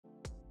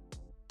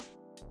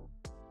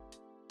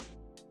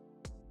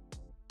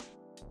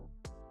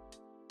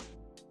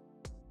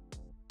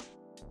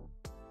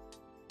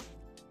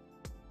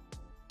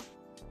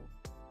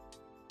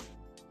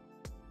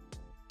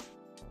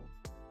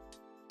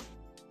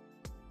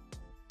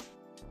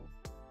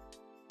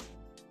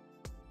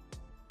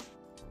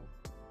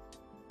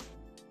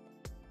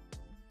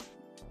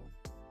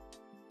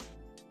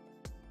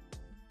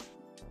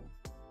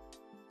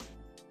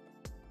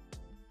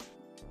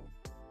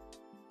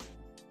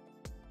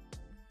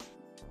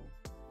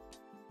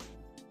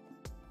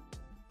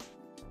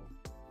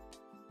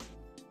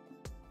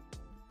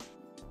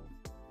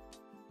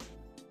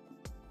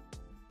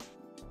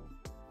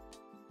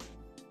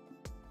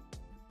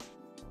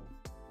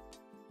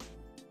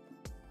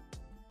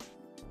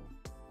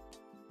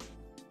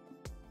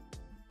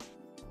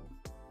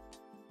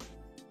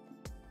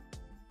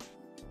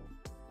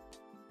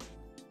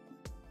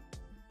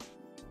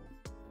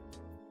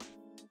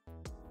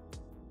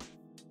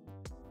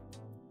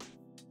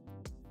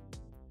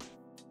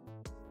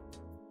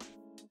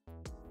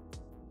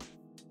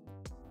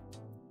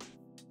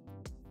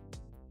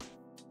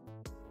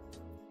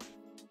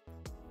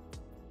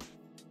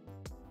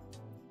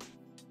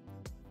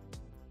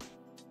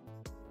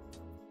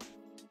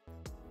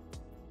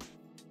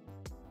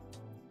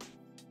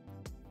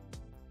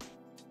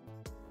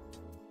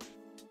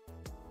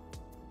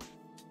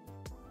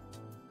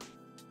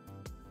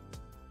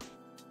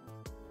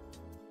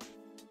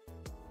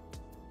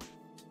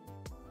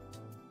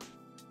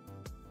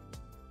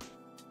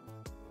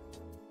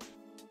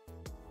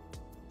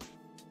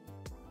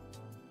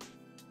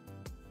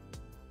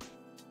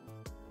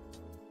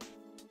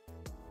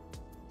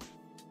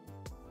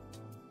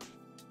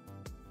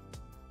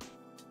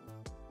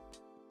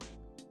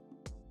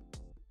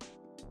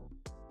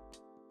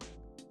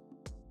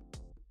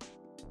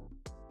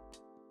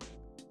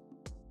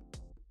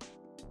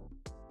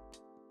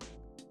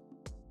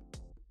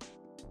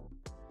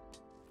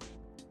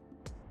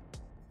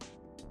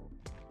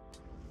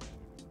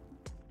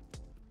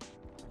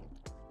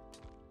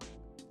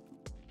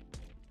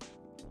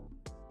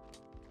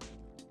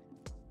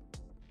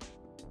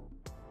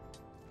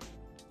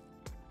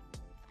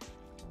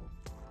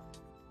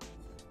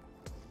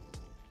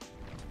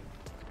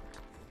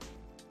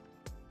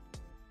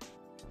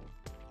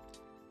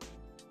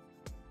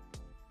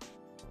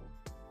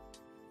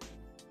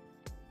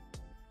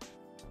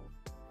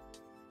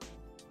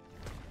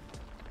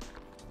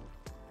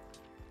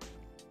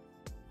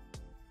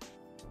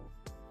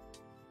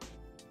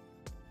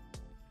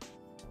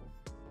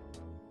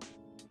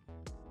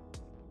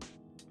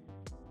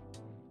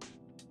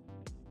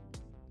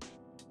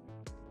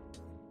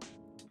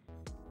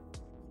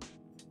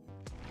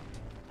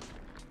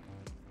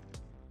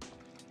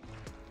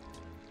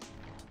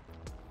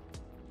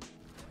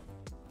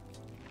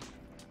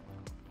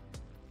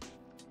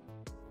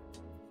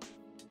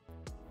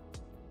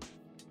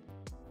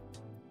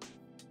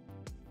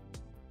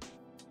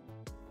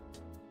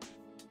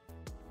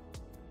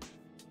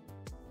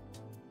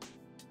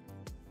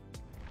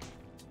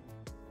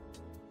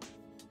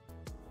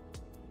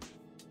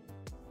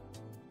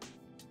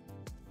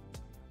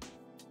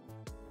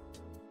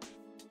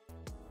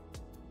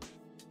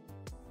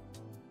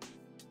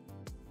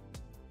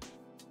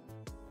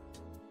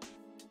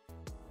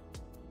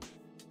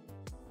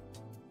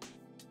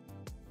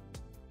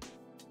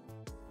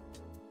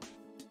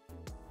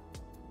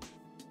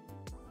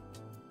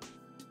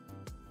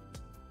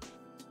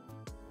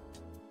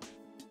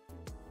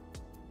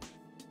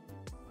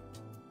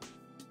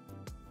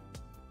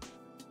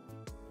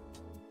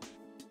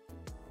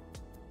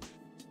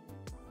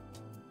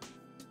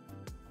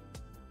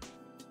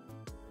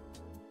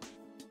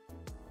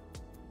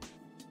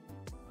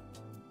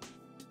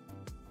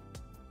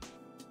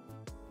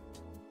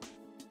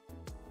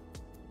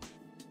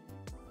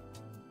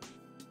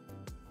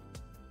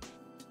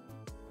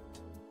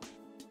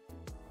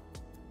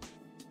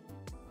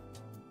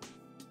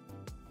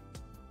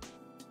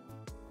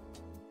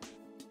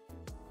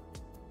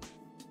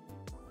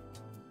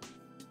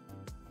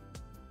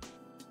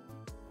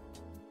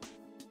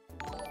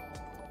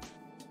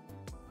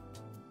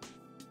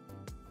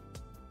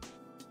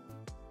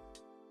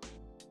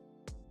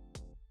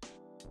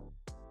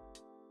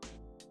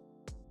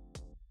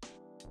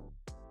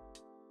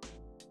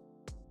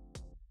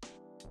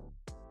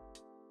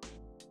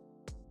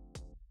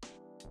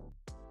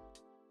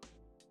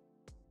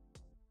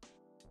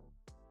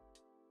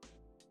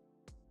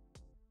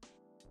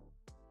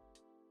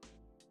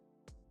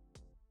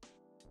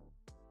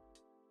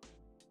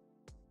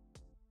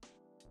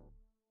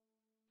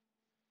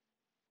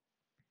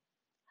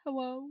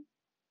Hello,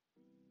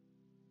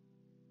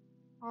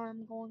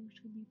 I'm going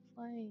to be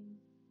playing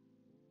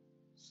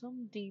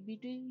some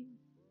DVD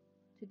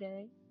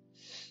today,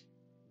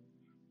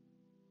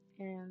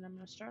 and I'm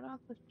going to start off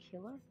with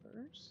Killer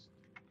first.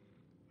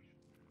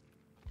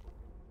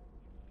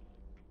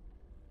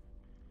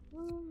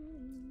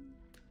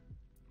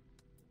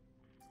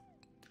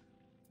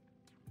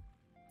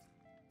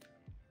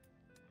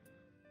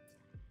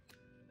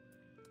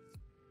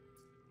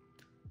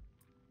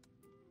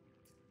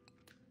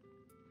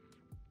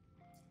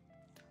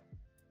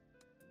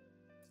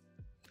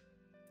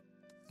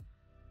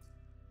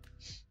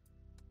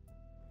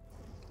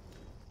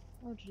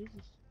 Oh,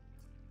 Jesus.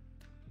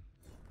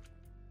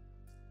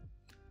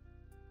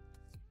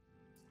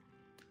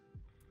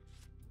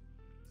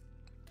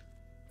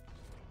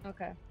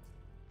 Okay.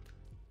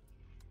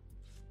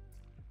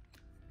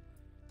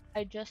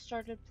 I just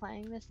started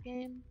playing this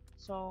game,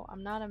 so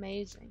I'm not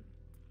amazing.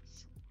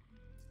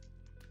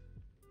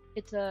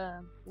 It's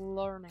a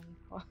learning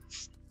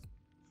process.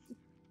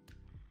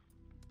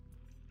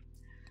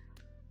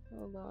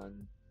 Hold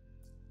on.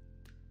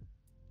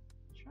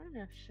 Trying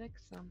to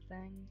fix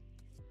something.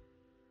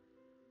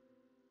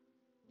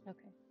 Okay.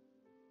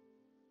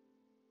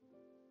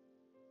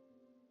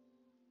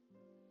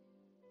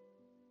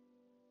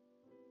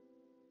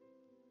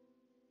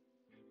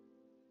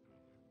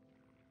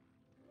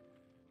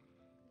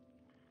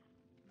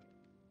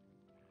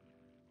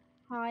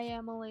 Hi,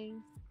 Emily.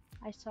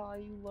 I saw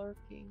you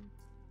lurking.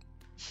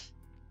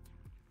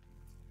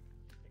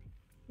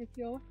 If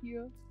you're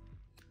here,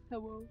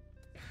 hello.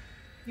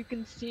 You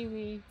can see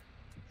me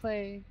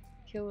play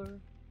Killer,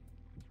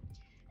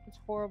 as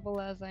horrible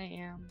as I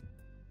am.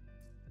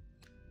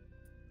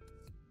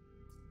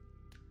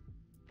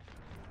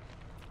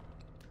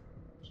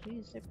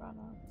 Jeez, they brought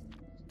up.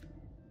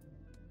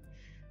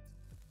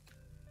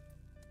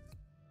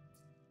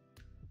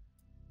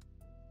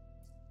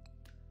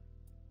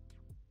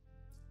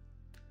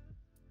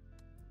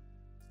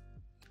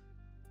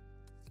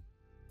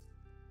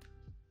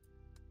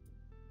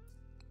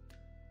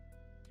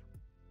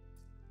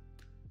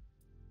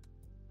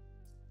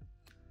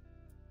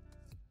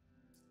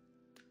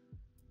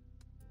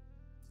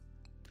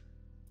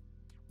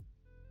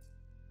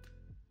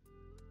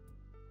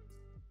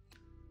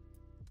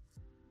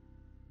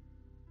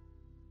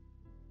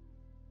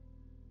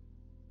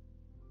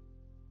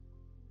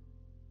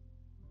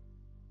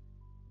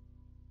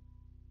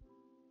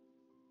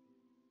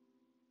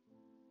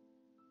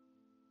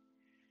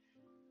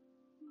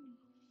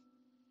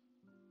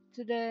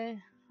 Today,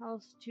 I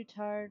was too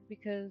tired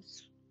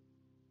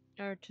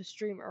or to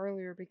stream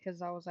earlier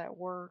because I was at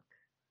work,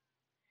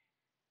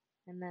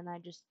 and then I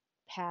just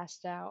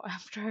passed out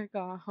after I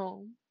got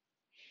home.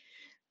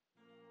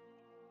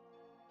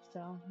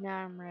 So now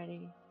I'm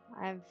ready.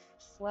 I've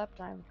slept,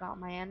 I've got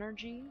my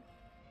energy.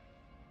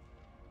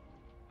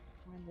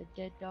 We're in the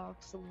Dead Dog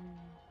Saloon.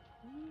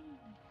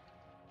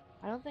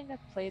 I don't think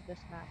I've played this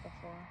map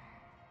before.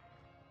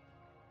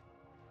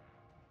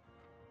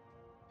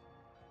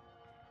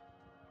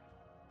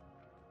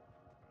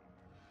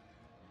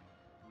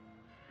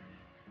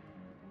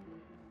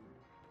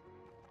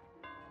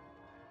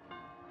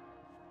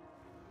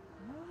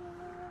 No,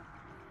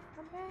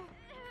 come back.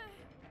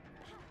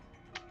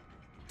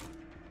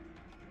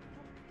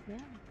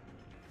 Yeah.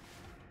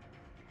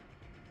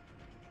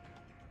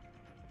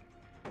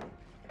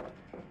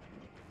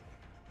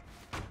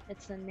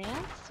 It's a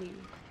Nancy.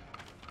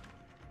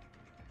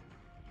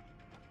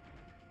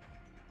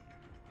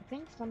 I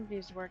think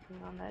somebody's working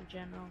on that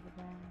gen over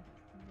there,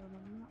 but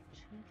I'm not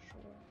too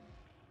sure.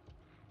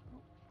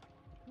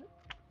 Oh,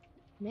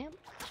 ma'am?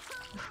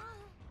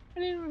 I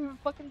didn't even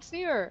fucking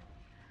see her.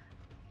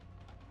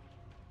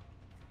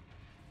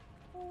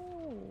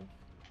 Oh.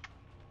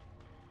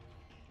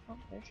 Oh,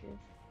 there she is.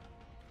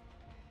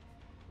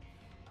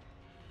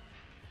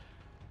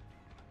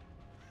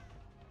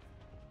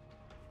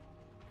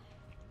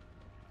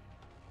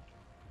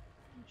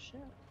 Oh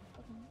shit, I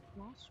fucking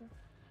lost her.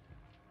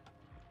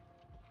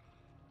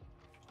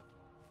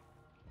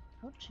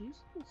 Oh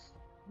Jesus,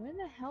 where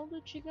the hell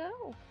did she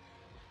go?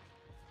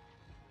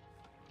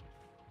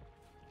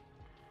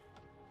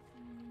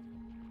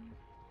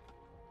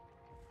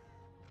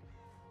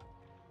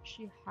 Is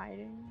she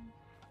hiding?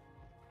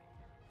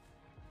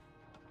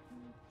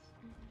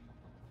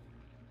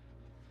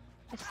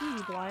 I see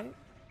you, Dwight.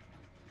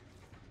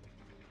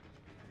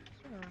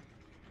 Sure.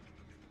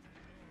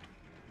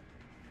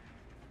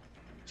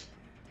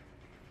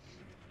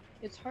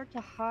 It's hard to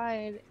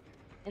hide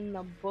in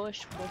the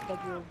bush with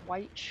like your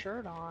white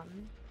shirt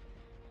on.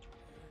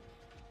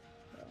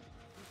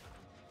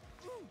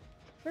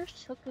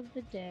 First hook of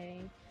the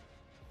day.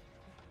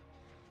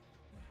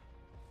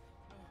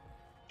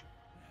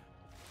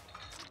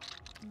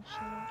 And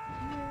here.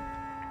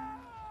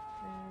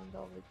 And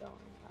I'll be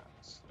going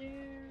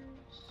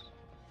upstairs.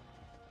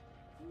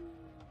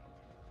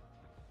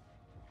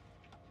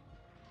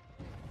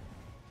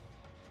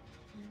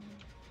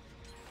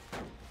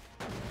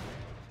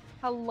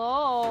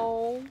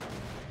 Hello.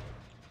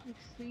 I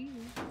see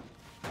you.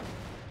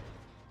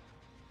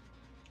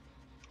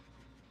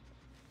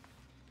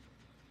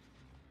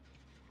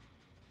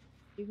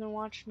 You can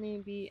watch me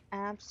be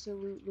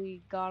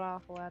absolutely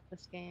god-awful at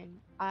this game.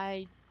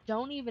 I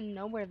don't even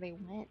know where they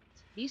went.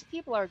 These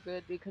people are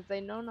good because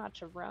they know not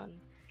to run.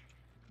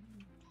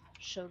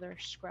 Show their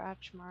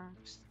scratch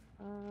marks.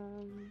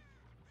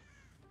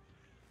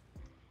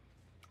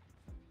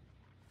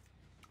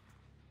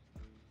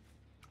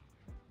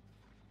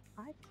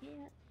 I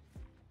can't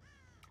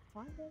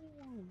find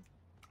anyone.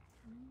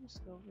 Let me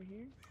just go over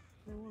here.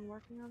 Anyone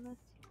working on this?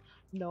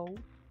 No.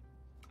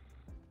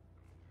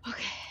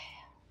 Okay.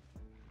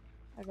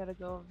 I gotta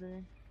go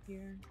over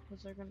here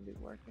because they're gonna be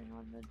working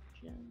on the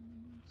gems.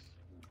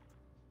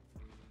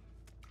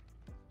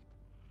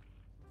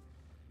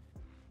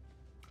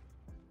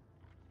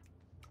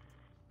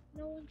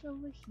 No one's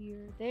over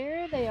here.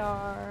 There they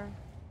are.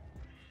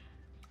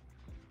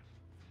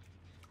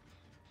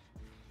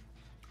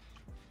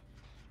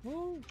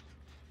 Whoa.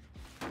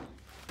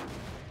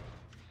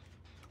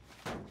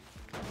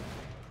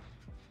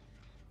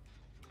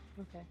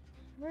 Okay.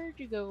 Where'd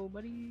you go,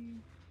 buddy?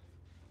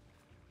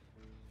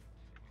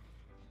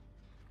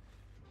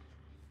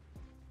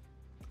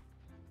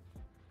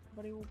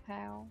 Buddy will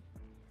pal.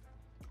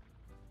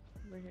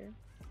 Over here.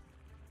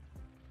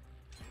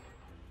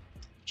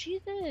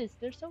 Jesus,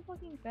 they're so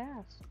fucking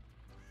fast.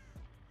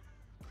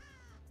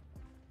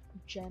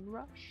 Gen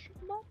rush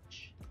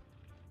much?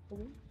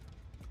 Oh.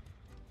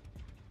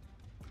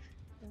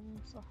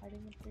 Someone's still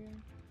hiding up there?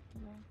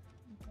 No.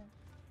 Okay.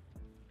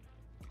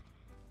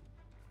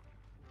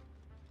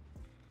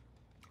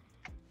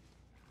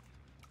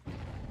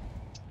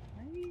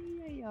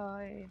 Ay, ay,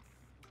 ay.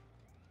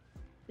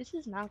 This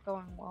is not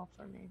going well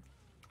for me.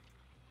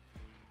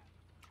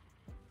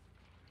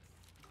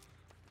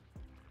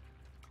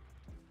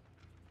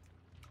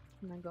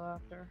 I'm gonna go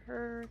after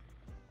her.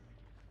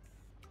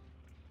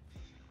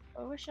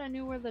 I wish I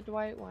knew where the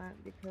Dwight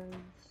went because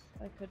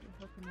I could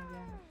hook him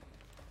again.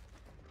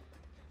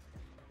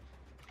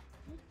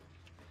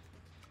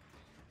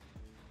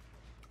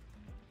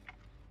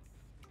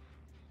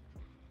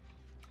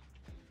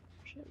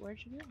 Shit, where'd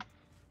you go?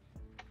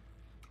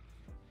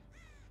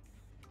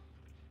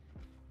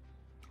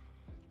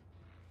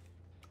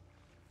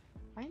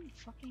 I'm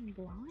fucking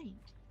blind.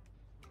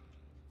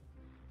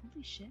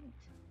 Holy shit.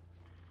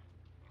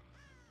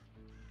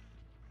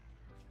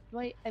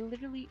 Dwight, I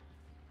literally...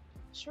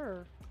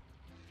 Sure.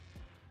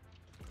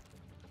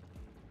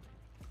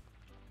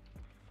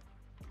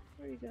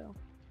 Where'd you go?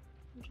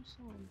 I just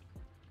saw him.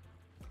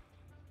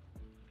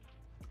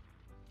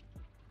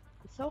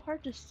 It's so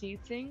hard to see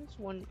things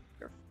when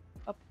you're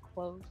up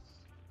close.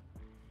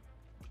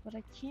 But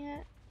I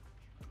can't...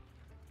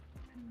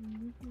 I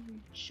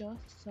literally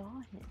just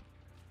saw him.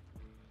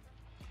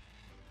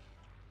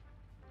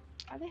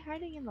 Are they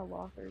hiding in the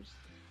lockers?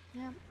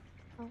 Yeah.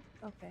 Oh,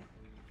 okay.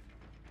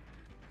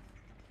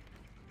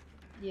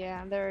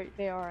 Yeah,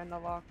 they are in the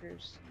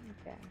lockers.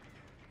 Okay.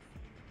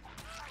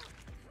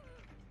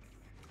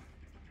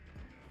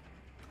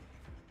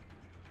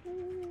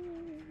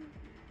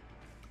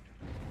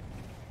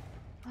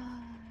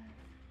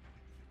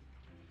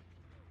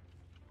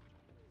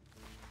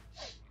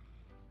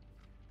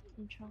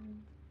 I'm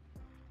trying.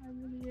 I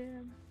really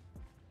am.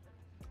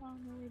 I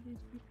don't know where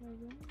these people are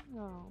going.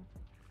 Oh.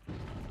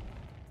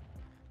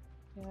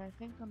 Yeah, I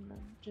think I'm gonna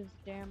just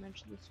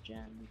damage this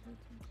gen because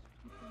these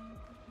people are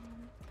fucking on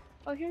it.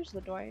 Oh, here's the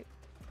Dwight.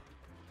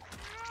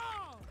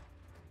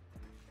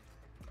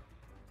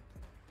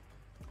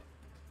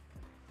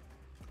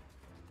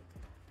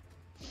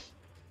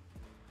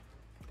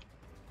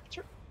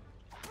 Sure.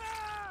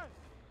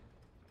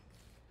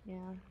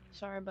 Yeah,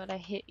 sorry, but I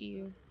hit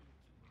you.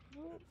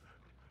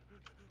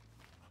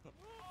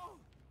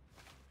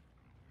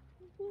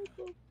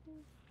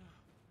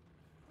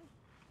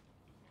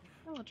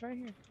 Oh, it's right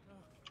here.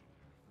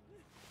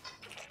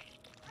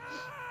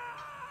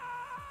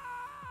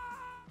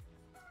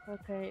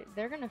 Okay,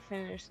 they're gonna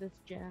finish this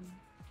gen.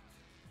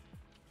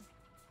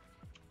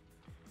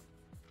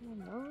 Oh,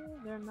 no,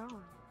 they're not.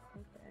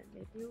 Okay,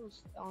 maybe it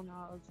was. Oh no,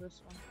 it was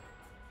this one.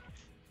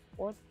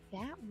 Or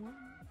that one.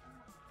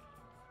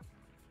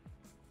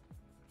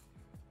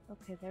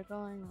 Okay, they're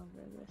going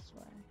over this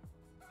way.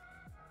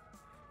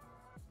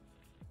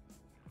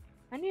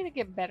 I need to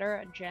get better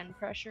at gen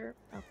pressure.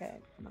 Okay,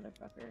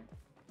 motherfucker.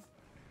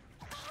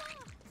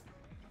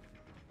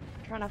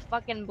 Trying to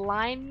fucking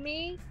blind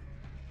me?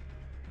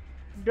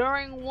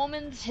 During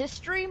Women's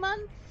History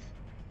Month?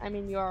 I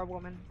mean, you are a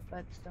woman,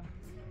 but still.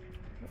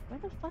 Where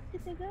the fuck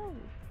did they go?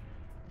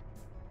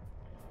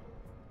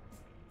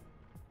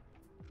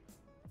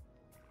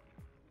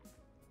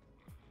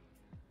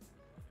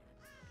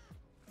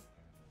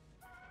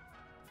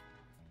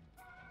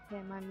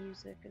 Okay, my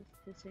music is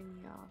pissing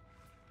me off.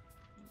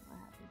 What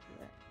happened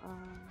to it?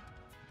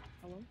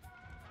 Hello?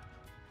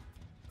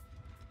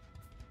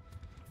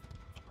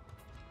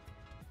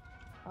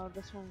 Oh,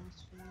 this one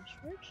was finished.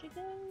 Where'd she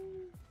go?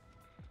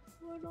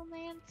 Little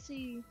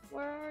Nancy,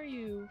 where are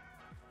you?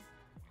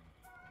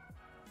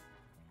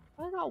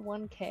 I got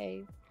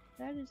 1K.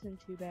 That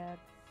isn't too bad.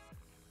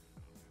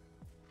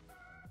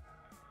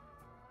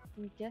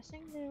 I'm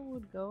guessing they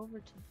would go over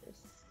to this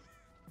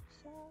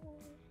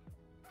side.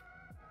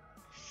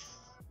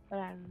 But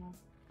I don't know.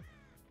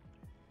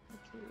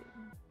 Okay.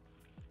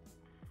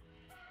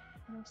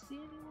 Can I see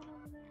anyone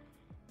over there?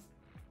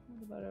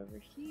 What about over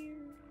here?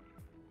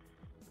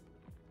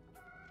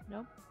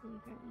 Nope.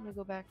 Okay, I'm gonna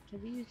go back to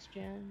these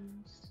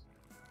gens.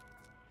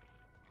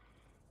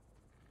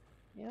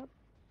 Yep.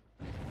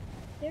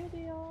 There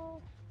they are.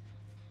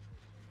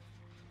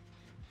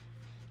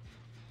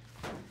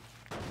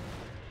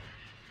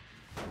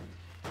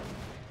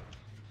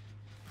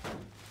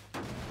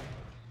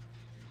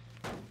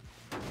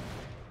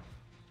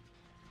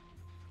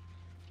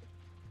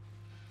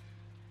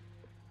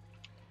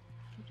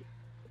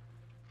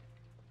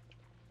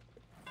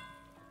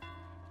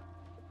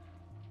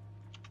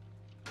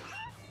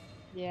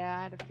 Yeah,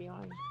 I had a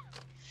feeling.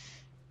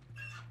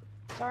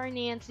 Sorry,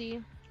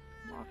 Nancy.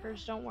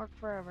 Walkers don't work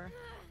forever.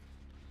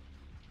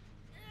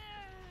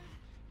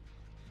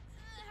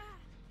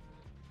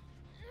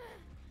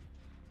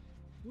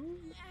 Woo.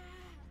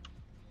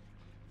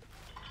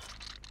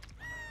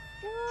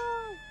 No!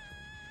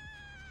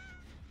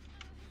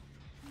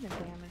 I'm gonna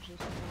damage this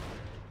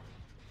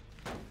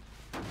one.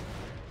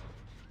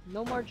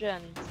 No more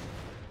gens.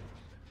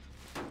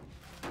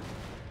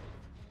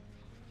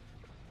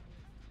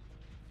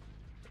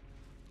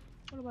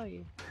 What about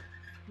you?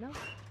 No?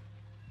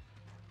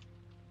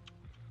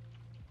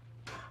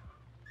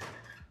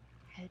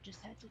 I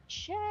just had to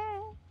check.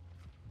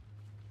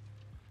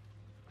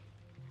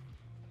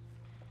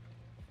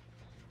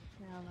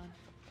 Now then.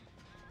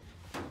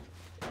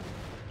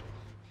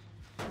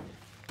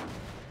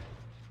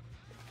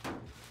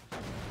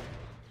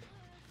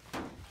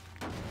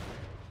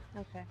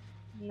 Okay,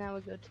 now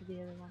we go to the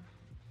other one.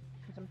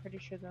 Because I'm pretty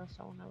sure there's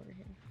someone over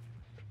here.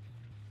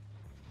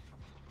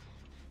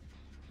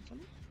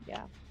 Someone?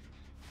 Yeah.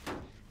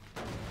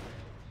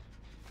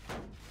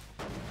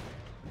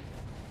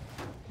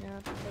 Yeah,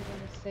 they're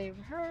gonna save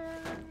her.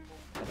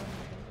 But I'm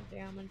gonna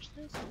damage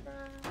this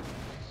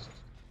first.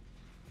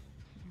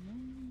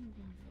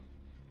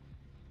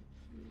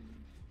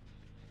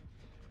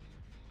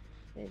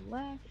 They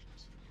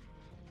left.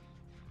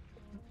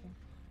 Okay.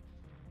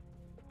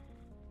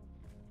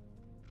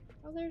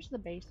 Oh, there's the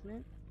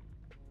basement.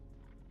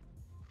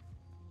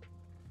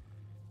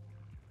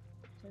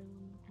 Is there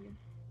one here?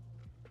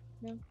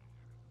 No.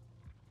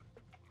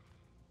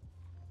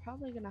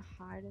 Probably gonna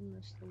hide in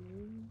the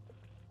saloon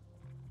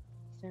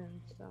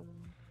since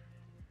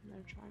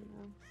they're trying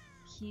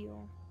to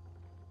heal.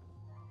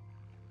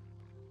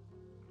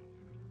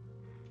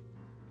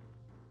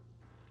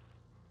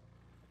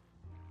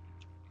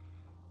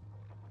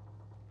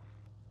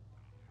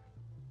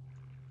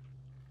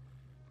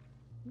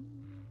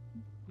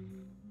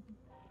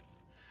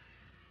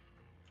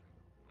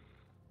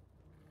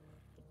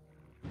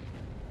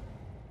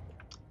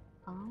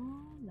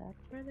 Oh,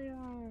 that's where they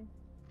are.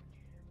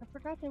 I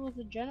forgot there was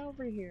a gen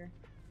over here.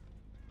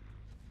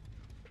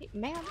 Hey,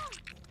 man!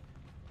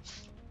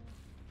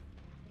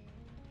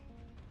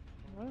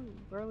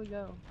 Where do we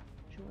go?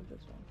 She went this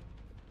way.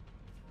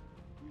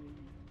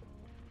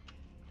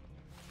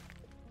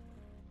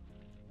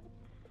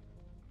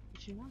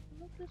 Did she not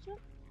come up this way?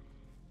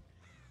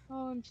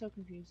 Oh, I'm so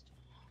confused.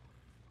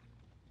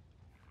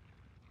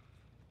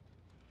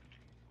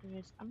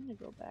 Anyways, I'm gonna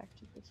go back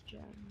to this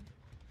gen.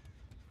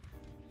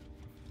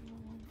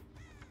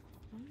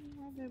 I don't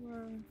know where they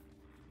were.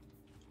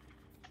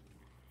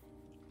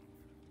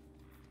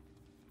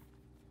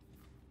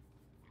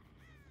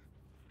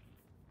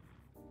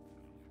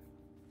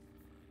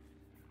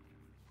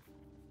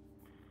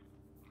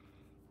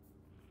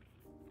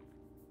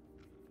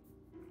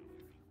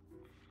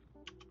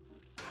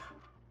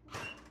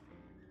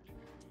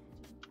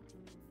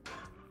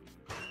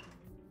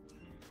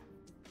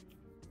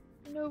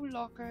 No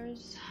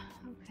lockers.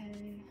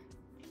 Okay.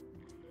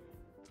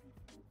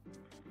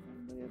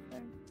 Nobody up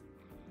there.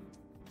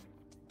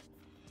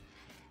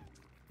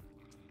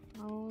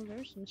 Oh,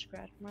 there's some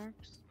scratch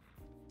marks.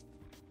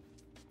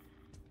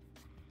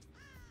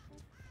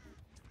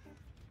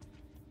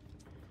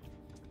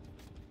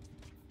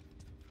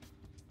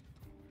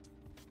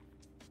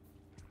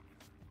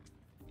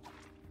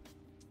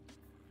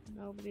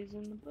 Nobody's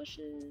in the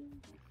bushes.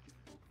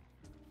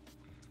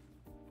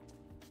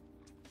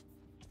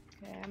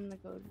 Okay, I'm gonna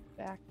go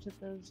back to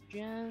those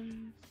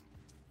gens.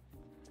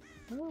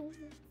 Oh.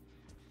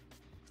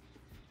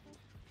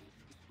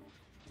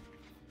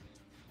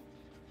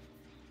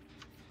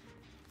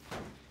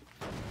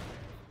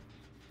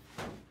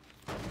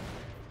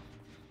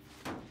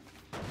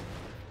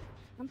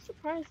 I'm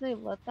surprised they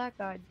let that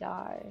guy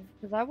die,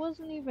 because I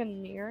wasn't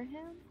even near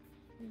him,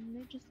 and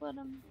they just let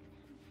him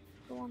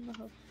go on the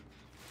hook.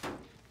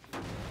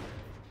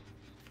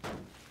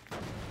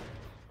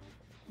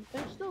 But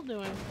they're still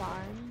doing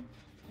fine.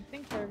 I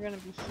think they're gonna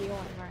be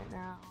healing right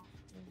now.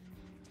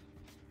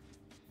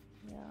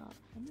 Yeah,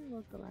 let me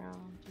look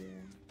around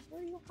here.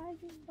 Where are you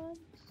hiding, buds?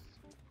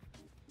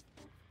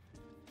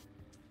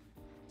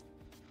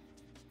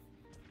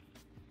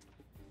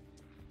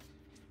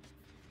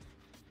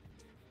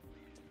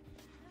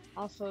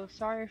 Also,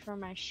 sorry for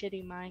my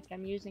shitty mic.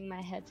 I'm using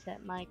my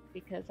headset mic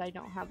because I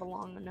don't have a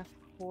long enough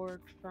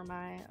cord for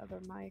my other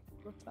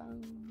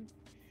microphone.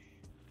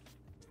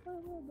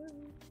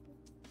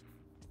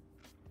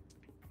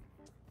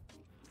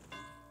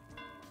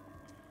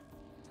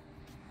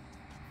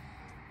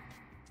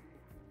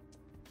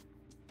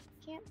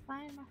 Can't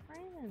find my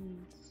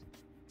friends.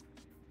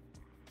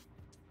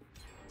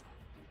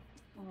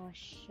 Oh,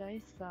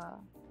 scheisse.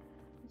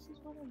 This is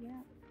what I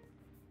get.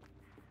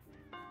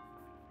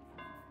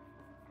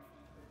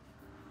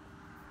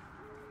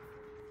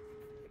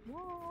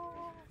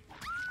 Whoa.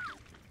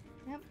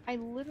 Yep, I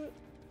literally...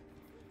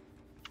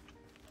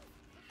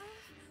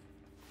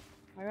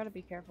 I gotta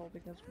be careful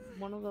because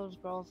one of those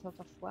girls has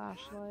a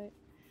flashlight.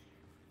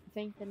 I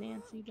think the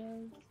Nancy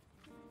does.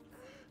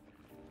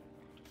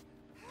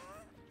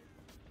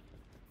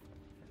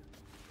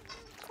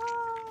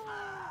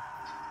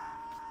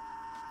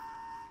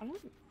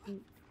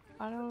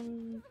 I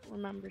don't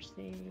remember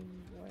seeing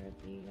where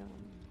the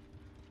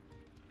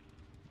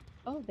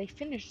oh, they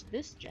finished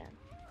this gen.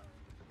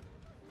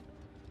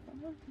 What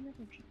was the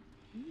other gen?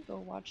 Let me go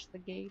watch the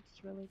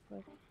gates really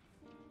quick.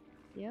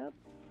 Yep,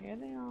 here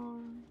they are.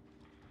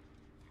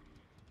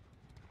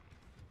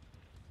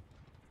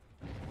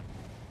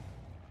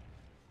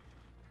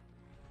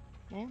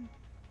 Man.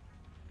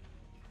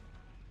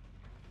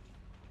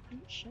 Oh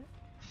shit.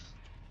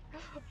 I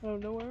don't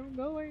know where I'm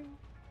going.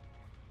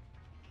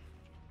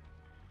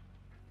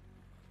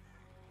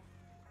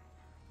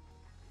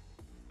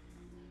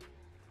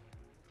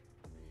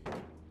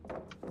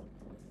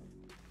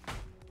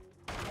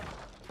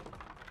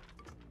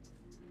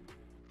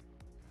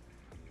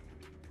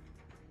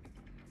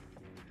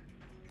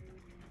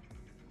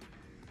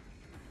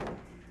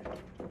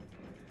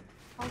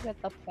 I'll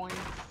get the points.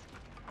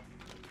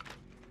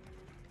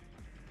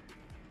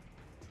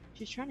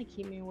 She's trying to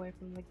keep me away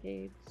from the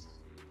gates.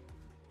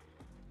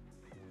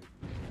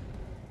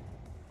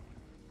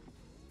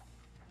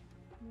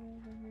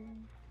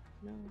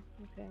 No,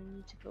 okay, I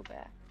need to go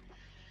back.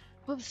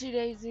 Whoopsie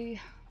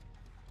daisy.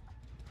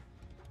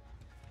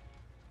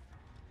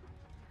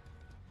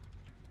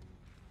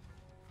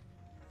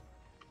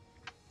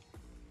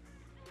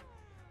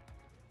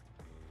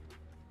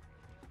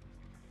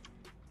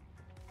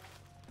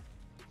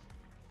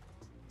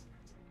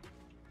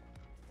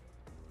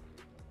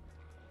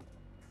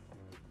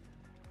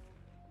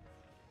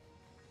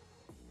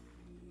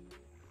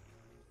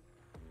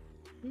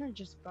 I'm gonna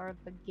just guard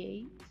the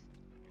gate.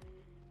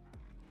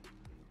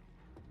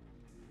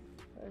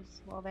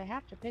 Because, well, they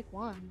have to pick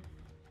one.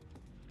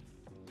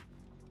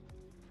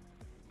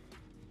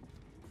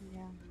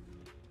 Yeah.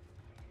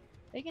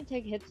 They can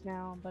take hits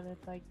now, but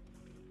it's like...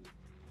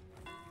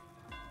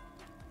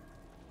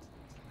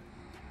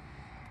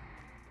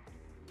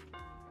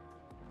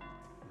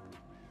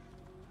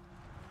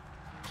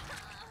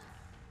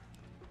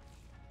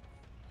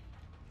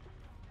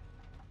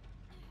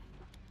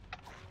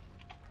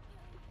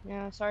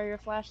 Yeah, sorry, your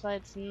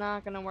flashlight's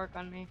not gonna work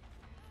on me.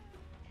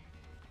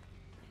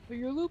 But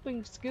your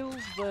looping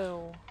skills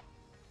will.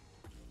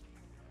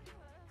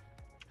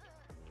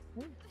 Oh,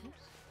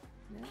 oops.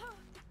 No.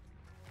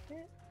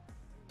 Okay.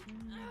 Go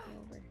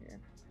over here.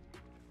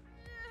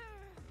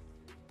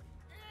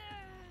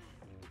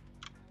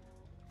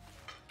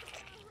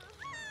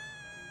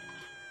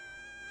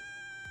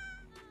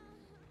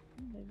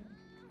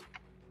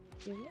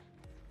 There we go.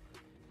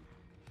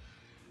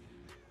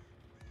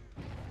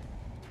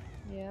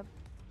 Yep.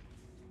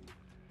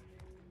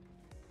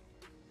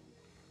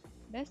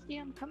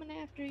 Bestie, I'm coming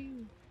after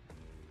you.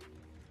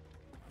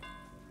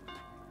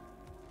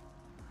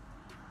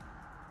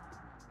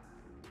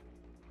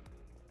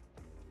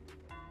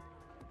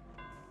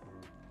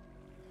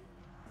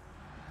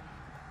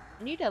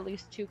 I need at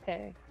least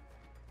 2k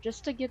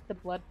just to get the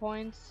blood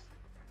points.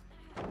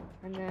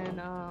 And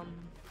then, oh,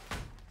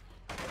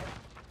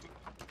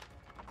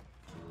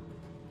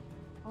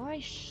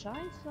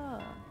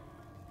 scheisse.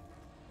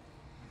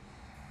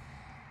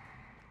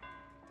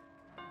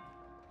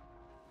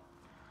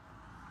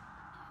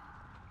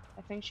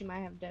 I think she might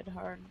have dead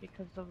hard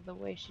because of the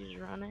way she's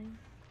running.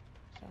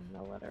 So I'm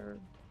gonna let her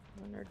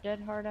run her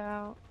dead hard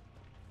out.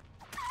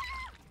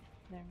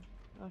 There.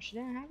 Oh, she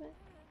didn't have it?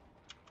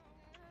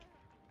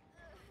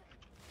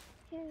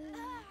 Yeah.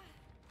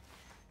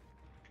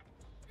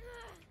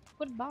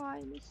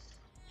 Goodbye, miss.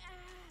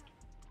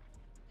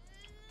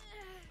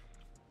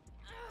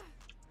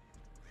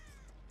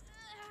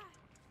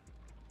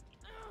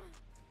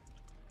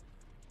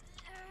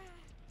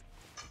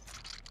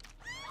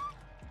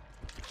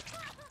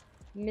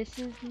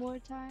 Mrs.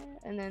 Mortai,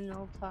 and then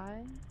they'll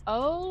tie.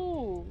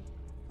 Oh!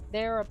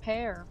 They're a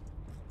pair.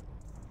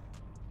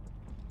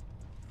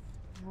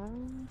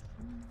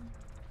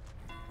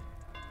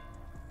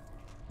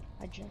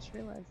 I just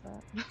realized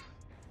that.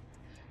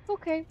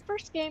 Okay,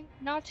 first game,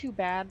 not too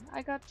bad.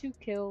 I got 2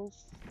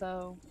 kills,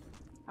 so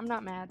I'm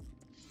not mad.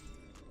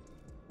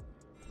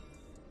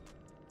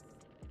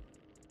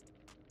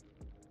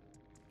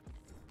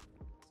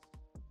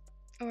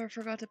 Oh, I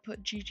forgot to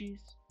put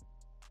GG's.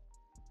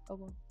 Oh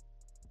well.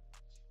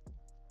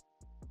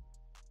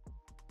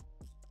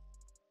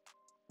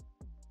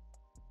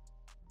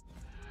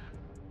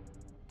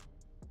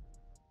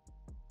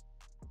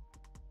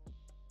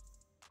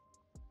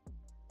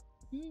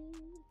 Okay.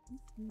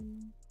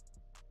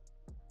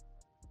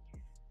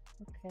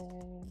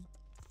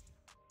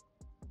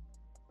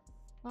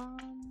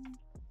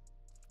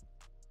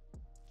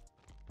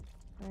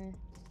 Eh.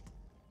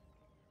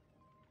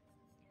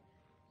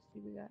 See,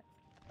 we got.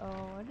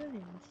 Oh, I didn't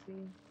even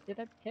see. Did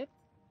I pip?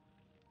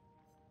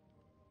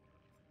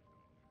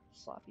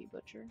 Sloppy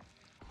butcher.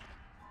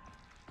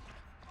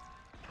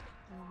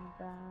 And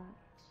that.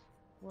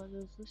 What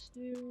does this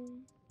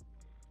do?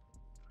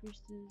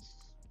 Increases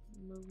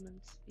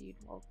movement speed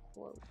while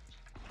cloaked.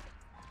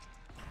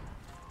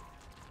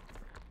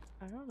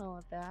 I don't know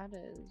what that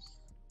is.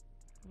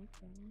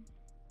 Okay.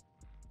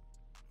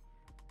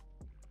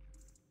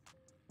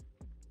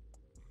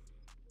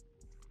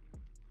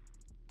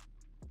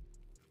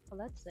 Well,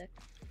 that's sick.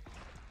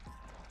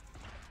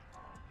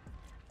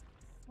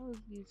 What was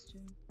these two?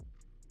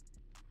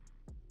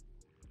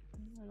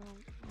 I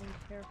don't really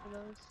care for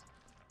those.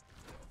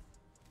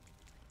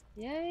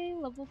 Yay,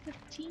 level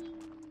 15!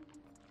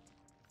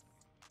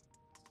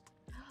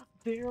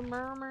 Bitter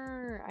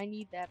Murmur! I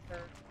need that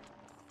perk.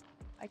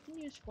 I can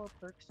use 4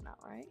 perks now,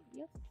 right?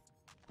 Yep.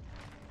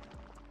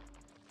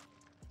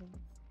 Okay.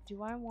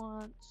 Do I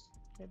want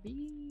the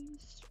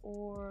beast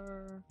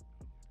or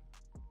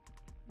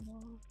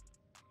no?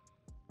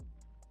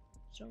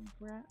 So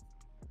brat.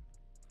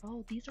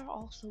 Oh, these are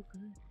all so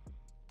good.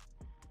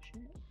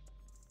 Shit.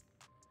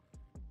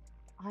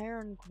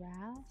 Iron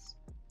grass?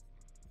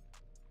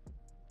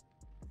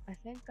 I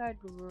think I'd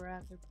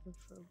rather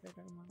prefer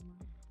bitter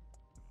murmur.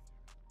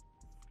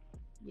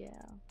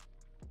 Yeah.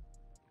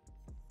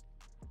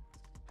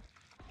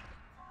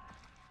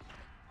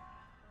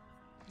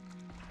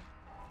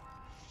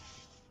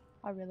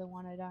 I really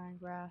wanted iron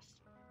grass,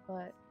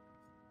 but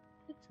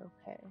it's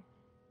okay.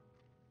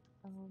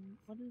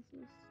 What is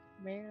this?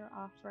 Rare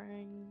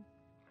offering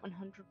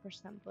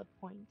 100% blood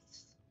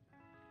points.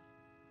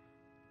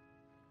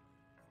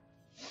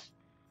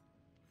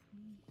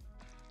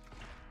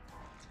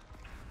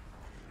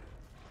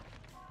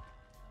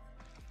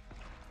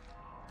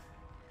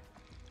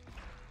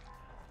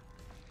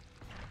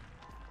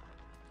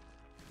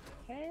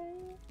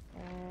 Okay,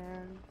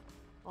 and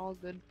all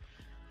good.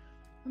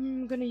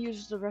 I'm gonna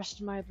use the rest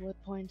of my blood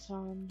points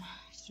on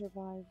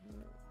Survivor.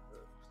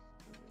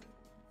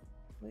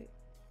 Wait,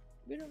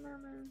 Bitter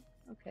Murmur?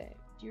 Okay,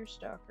 Deer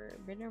Stalker,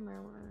 Bitter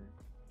Murmur,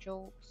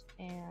 Jolt,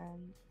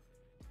 and...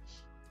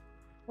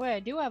 Wait, I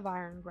do have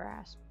Iron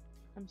Grasp.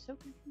 I'm so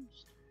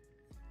confused.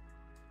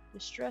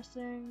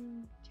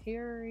 Distressing,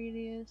 Terror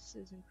Radius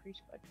is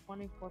increased by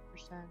 24%.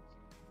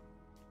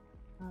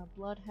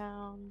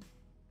 Bloodhound.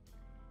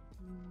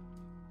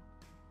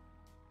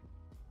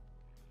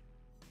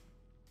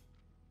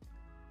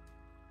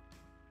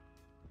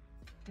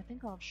 I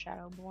think I'll have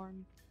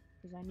Shadowborn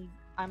because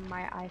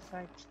my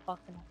eyesight's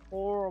fucking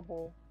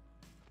horrible.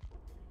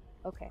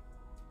 Okay,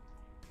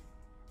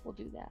 we'll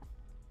do that.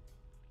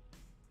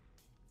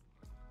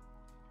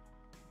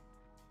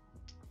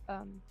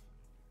 I'm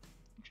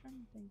trying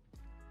to think.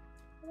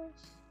 What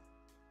else?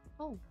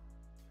 Oh.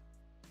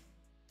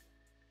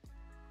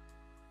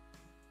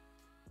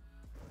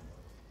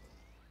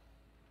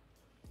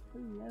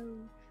 Hello.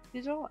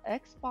 These are all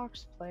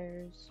Xbox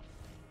players.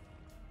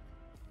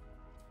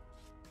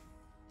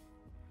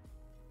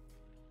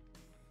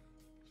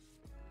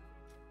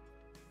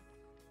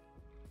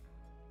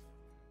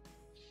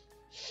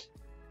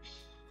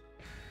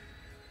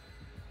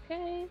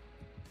 Okay.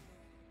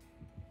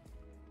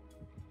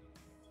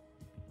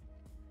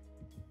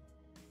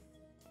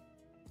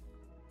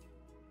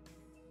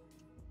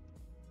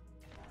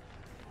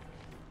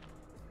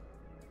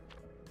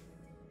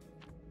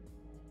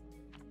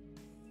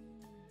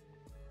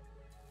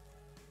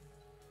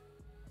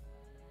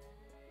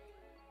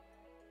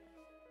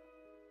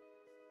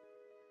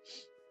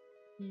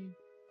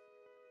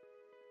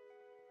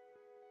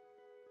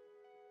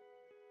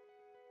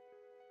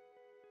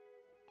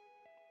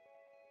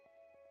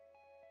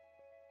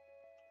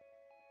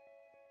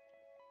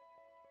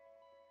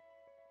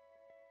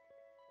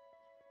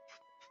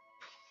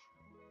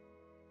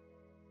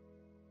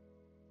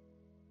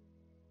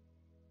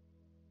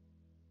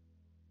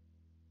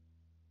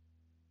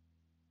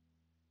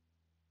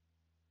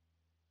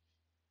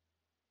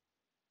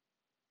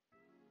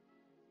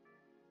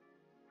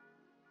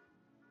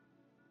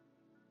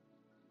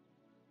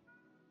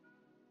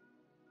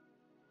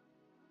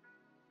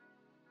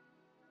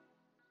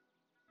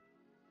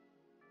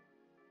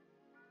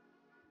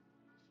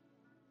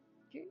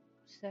 Okay.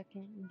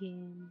 Second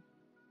game.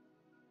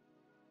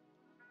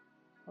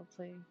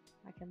 Hopefully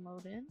I can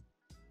load in.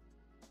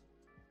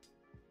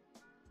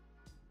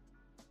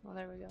 Oh,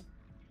 there we go.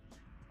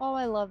 Oh,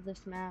 I love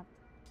this map.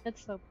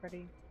 It's so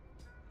pretty.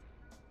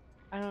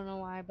 I don't know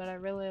why, but I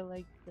really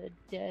like the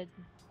dead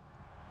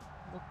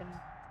looking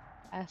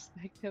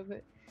aspect of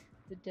it.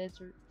 The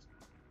deserts.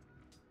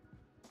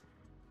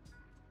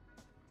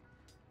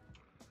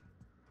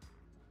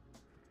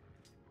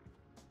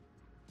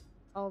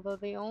 Although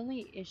the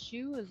only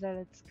issue is that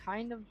it's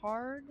kind of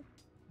hard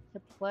to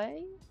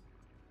play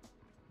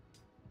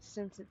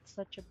since it's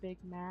such a big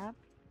map.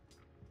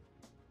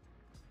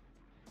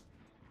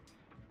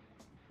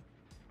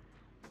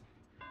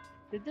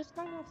 Did this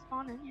guy not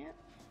spawn in yet?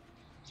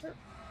 Sir.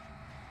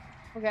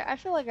 Okay, I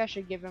feel like I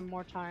should give him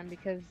more time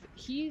because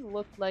he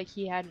looked like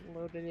he hadn't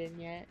loaded in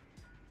yet.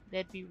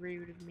 That'd be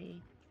rude of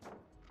me.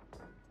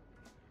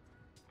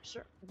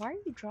 Sir, why are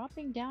you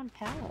dropping down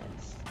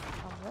pallets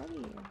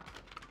already?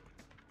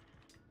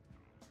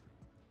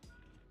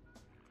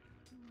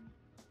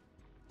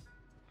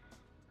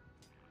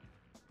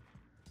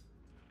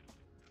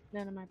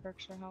 None of my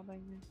perks are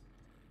helping me.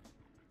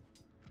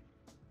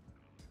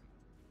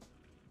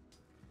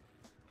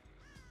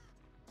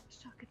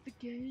 Suck at the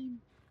game.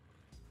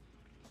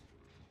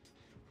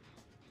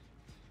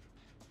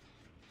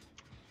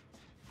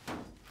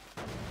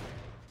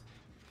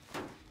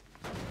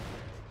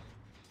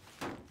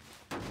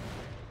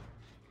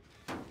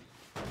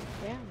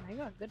 Damn, I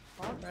got good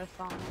progress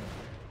on them.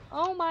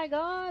 Oh my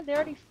god, they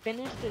already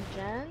finished a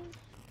gen?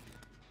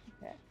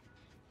 Okay.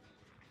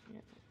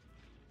 Yeah.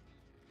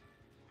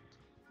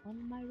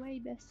 On my way,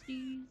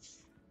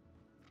 besties.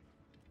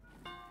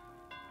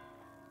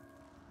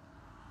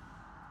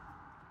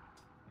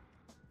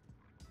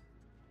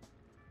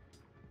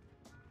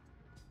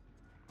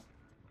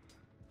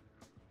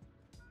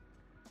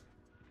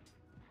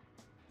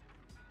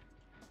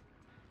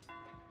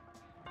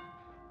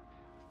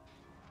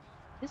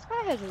 This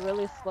guy has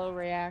really slow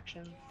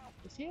reactions.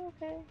 Is he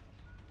okay?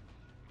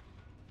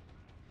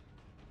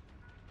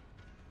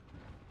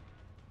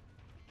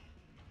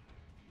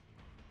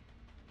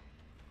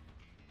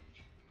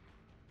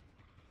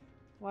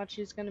 Watch,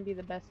 he's gonna be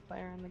the best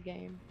player in the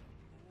game.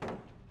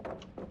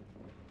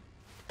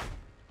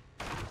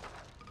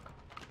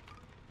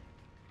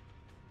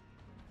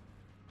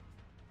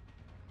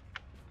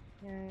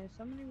 Yeah, is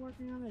somebody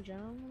working on a gen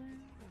over there?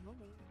 I hope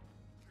not.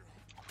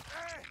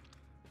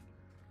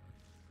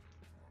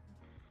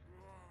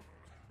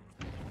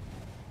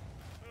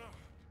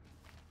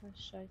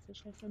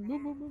 Scheiße.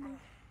 Move.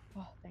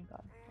 Oh, thank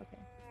God.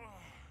 Okay.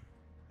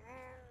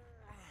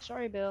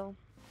 Sorry, Bill.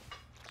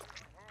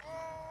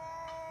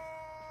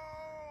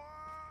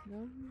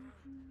 No.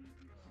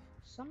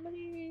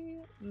 Somebody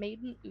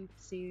made an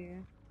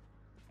oopsie.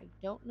 I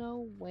don't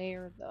know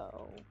where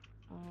though.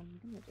 I'm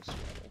gonna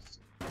destroy this.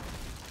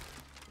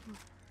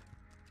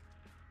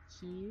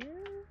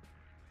 Here?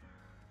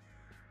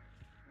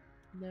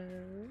 No.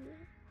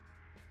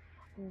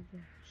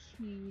 Over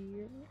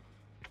here?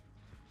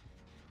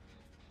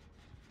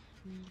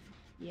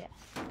 Yes.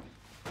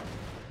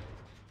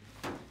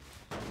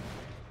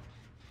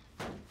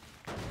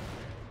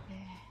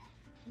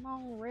 Come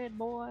on, red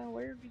boy,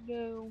 where'd you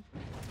go?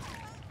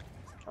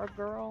 Or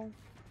girl?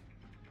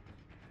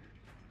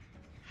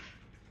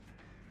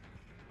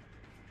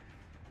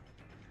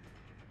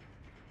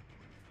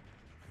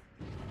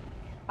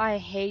 I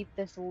hate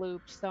this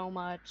loop so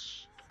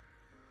much.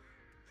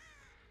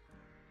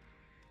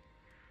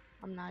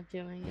 I'm not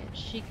doing it.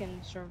 She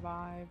can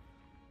survive.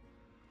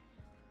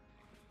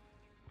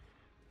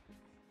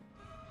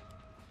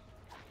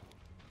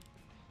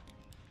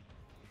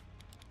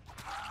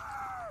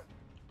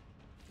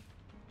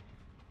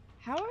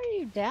 How are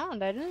you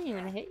downed? I didn't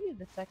even hit you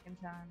the second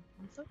time.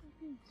 I'm so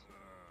confused.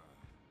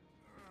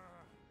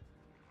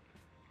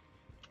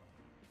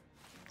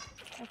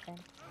 Okay.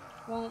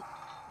 Well,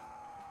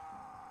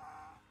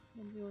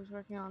 maybe I was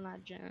working on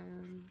that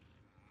gen.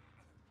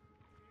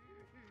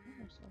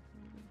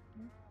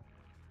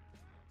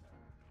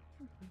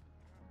 Okay.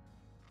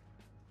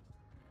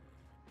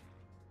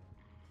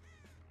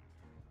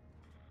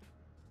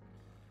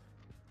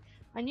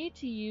 I need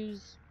to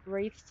use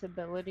Wraith's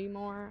ability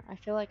more. I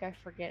feel like I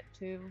forget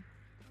to.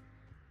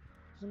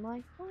 'Cause I'm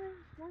like,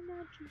 why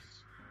not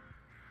just...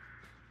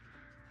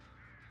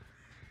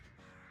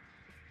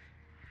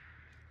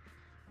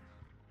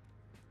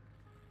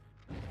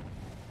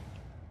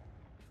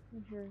 I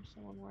hear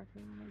someone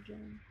working on a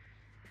gen.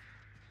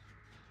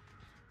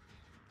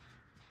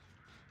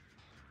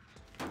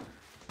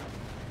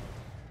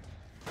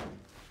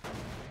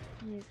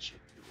 I need to check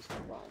these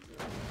progress.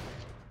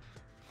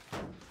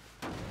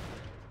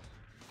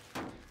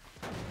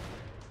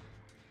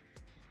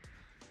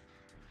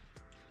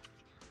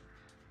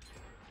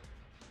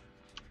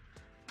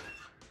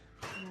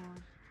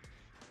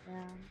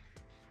 Yeah.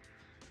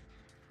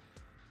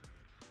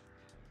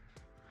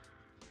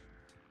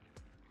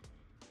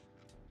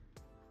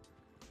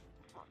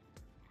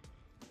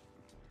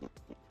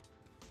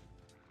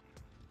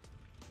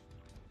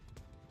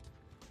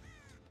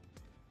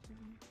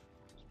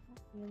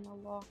 In the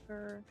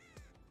locker.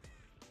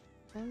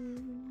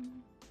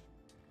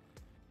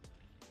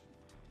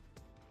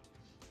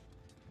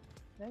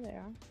 There they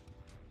are.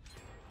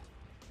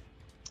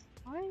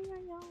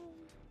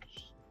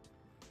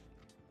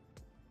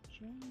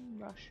 Gym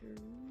rushers.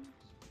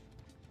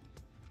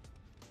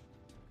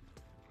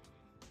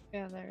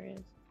 Yeah, there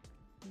is.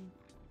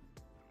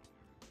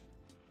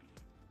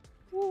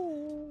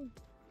 Ooh,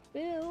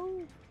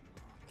 Bill.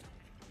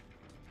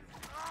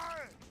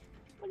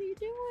 What are you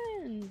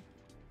doing?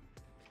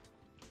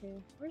 Okay,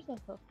 where's the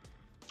hook?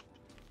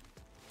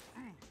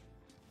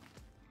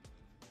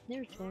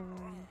 There's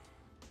one.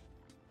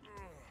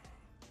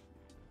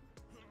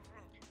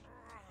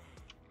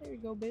 There you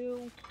go,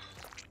 Bill.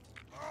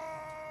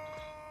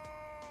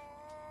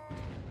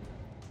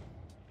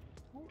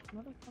 Oh,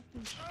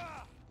 motherfucking shit.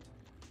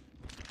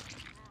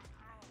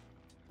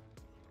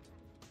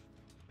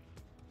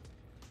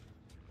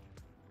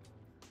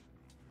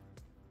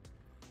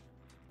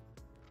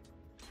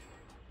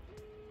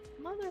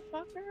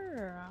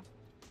 Motherfucker!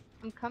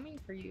 I'm coming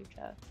for you,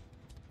 Jeff.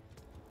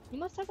 You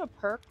must have a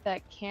perk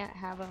that can't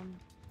have him.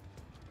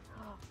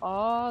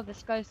 Oh,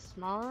 this guy's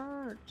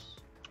smart.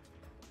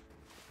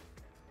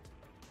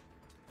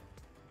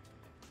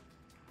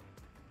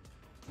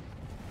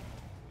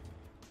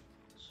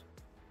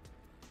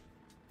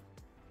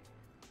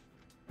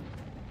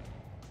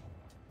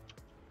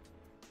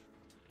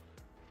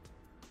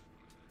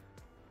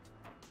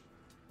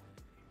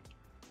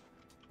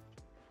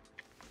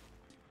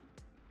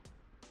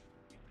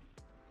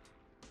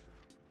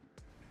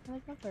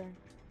 Motherfucker,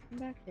 come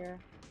back here.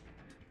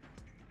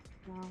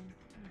 No,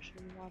 I should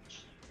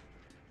watch.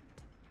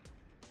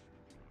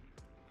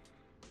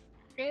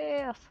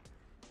 Jeff!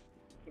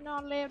 You're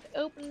not allowed to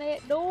open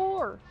that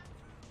door!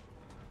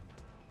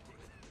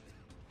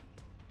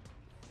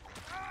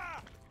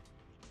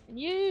 And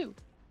you!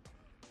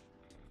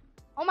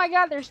 Oh my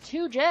god, there's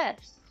two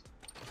Jeffs!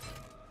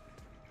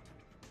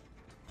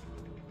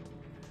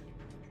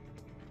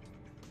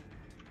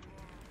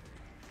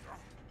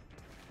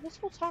 This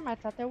whole time I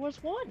thought there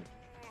was one.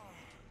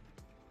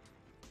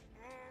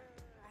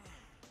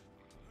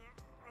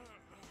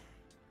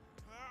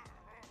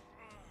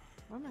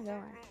 Where am I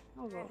going?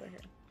 I'll go over here.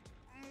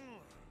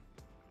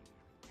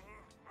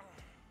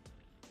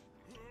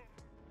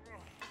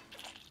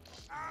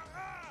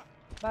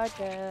 Bye,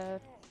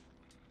 Jeff.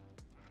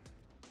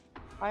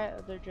 Bye,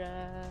 other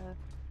Jeff.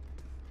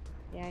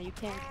 Yeah, you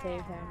can't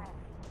save him.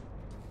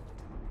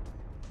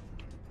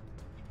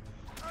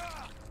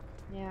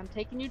 Yeah, I'm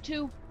taking you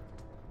too.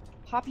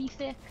 Poppy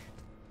thick.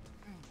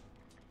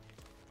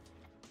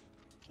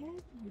 Okay,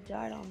 you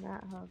died on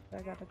that hook.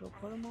 I gotta go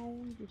put him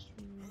on this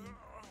one.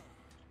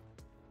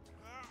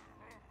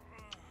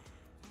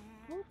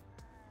 Oh,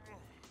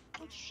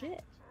 oh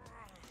shit.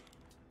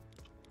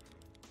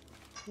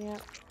 Yeah.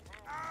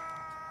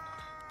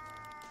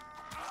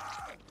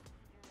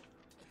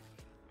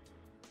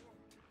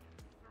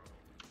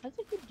 How's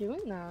it keep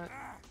doing that?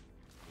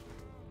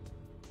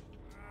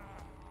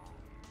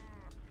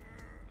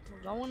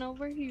 We're going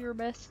over here,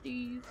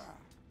 besties.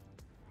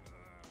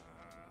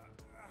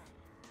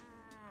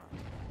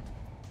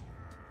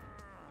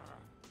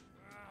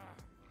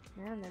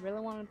 Man, they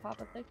really wanted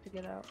Papa Thick to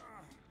get out.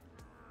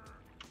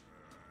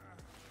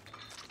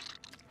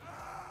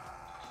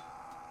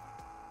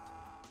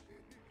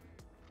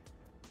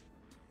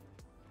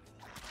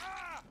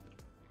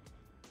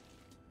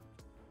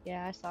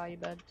 Yeah, I saw you,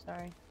 bud.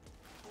 Sorry.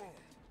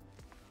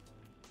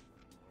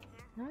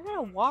 Now I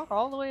gotta walk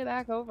all the way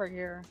back over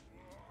here.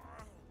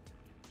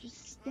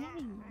 Just stay.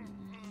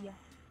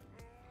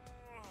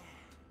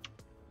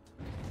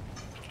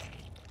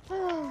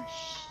 Oh,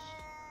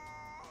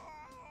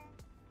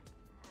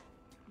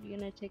 You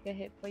gonna take a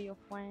hit for your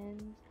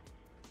friend?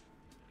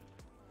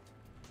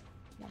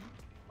 Yeah.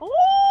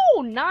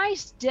 Oh,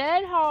 nice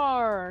dead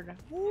hard.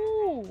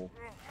 Ooh.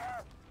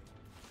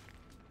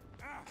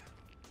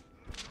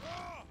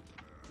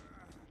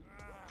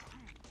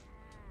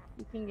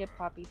 You can get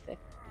Poppy Thick.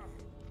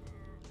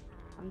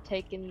 I'm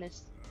taking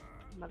this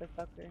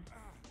motherfucker.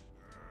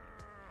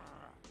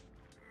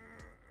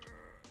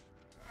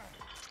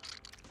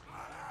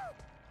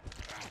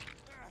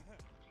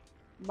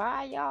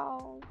 Bye,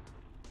 y'all.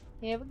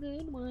 Have a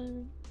good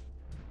one.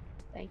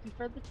 Thank you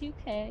for the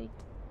 2K.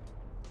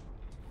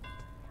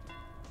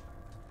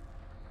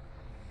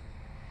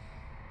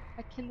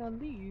 I cannot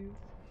leave.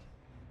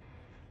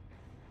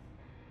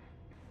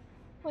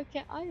 Why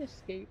can't I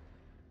escape?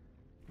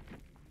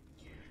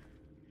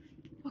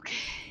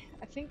 Okay,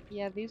 I think,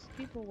 yeah, these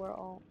people were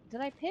all...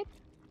 Did I pick?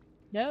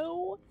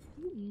 No,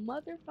 you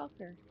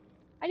motherfucker.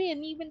 I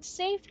didn't even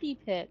safety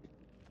pick.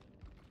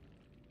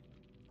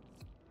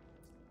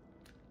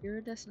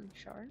 Iridescent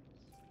shards?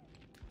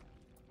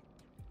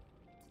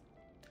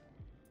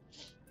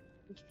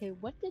 Okay,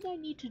 what did I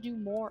need to do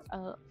more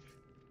of?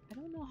 I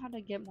don't know how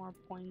to get more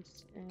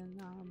points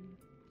in,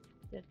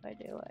 Dead by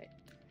Daylight.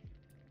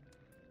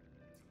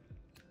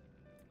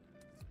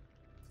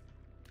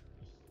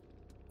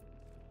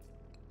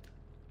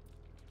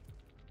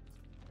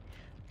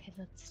 Okay,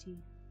 let's see.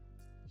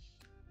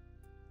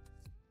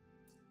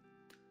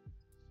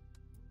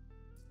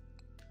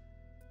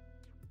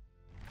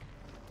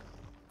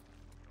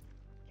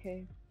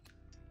 Okay.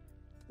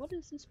 What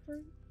is this for?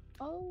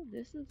 Oh,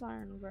 this is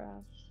iron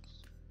grass.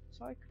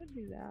 So I could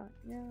do that.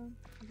 Yeah,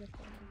 I guess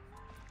I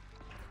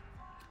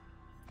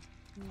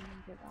will.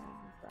 Get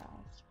iron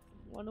grass.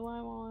 What do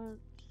I want?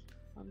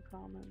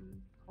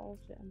 Uncommon. Call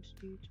to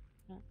entity to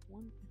prevent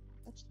one.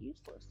 That's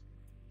useless.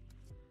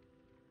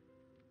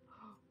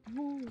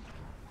 Ooh.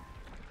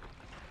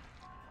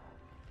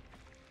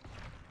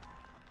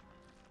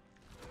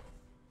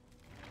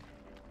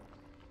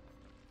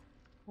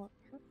 What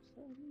perks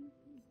are these?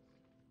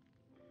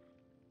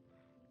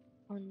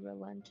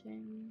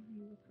 Unrelenting.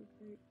 You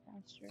recuperate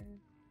faster.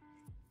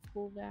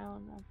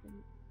 Cooldown after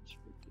it's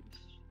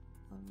reduced.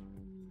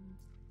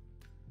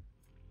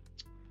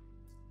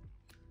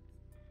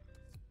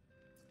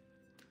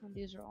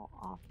 These are all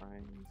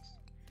offerings.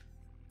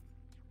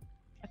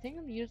 I think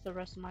I'm gonna use the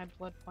rest of my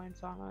blood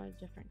points on a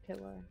different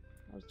killer.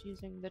 I was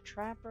using the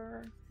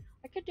Trapper.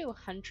 I could do a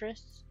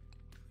Huntress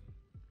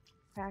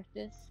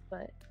practice,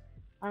 but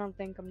I don't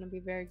think I'm gonna be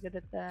very good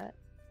at that.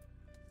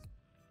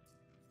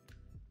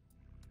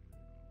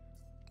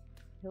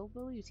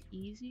 Hillbilly's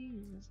easy?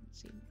 It doesn't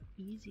seem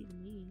easy to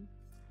me.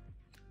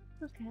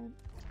 Okay.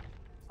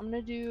 I'm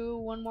gonna do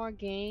one more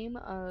game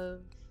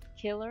of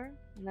Killer,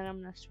 and then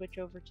I'm gonna switch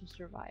over to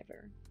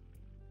Survivor.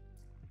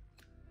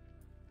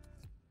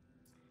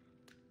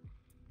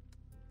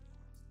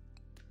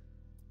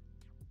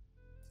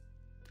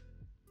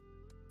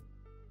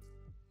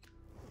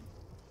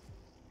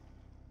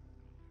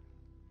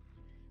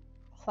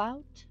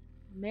 Clout,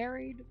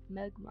 Married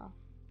Megma.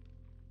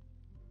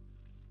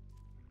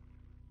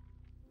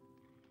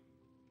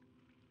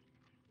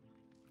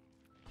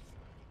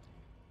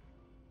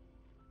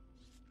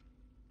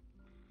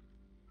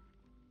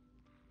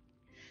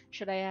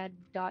 Should I add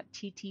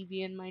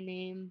 .ttv in my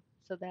name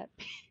so that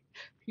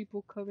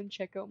people come and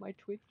check out my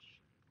Twitch?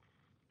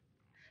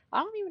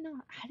 I don't even know,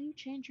 how do you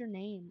change your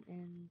name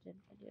in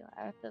video?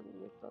 I have to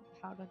look up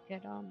how to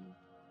get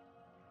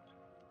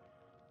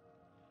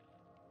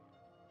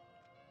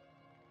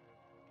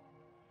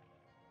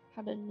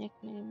how to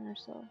nickname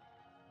yourself.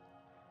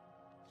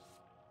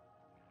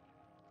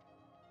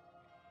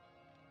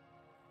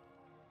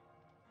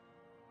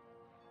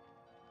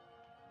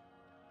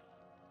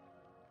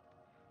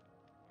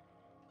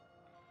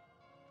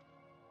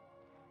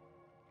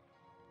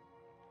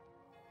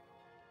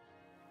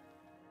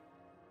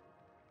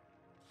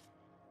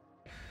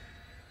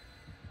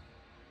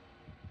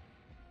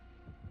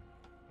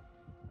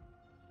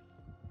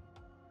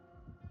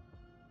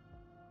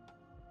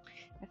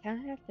 I kind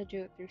of have to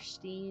do it through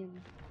Steam.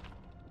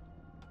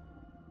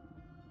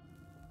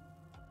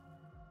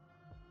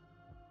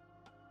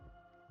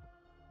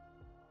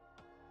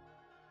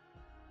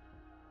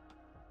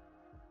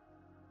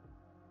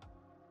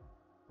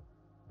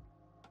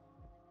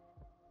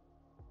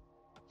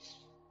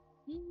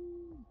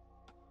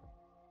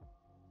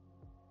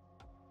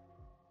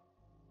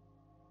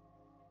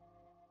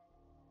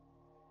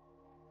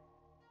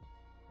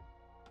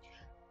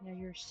 Yeah,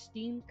 your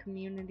Steam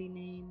community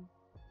name.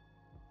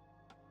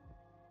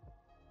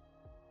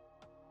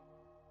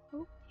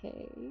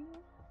 Okay.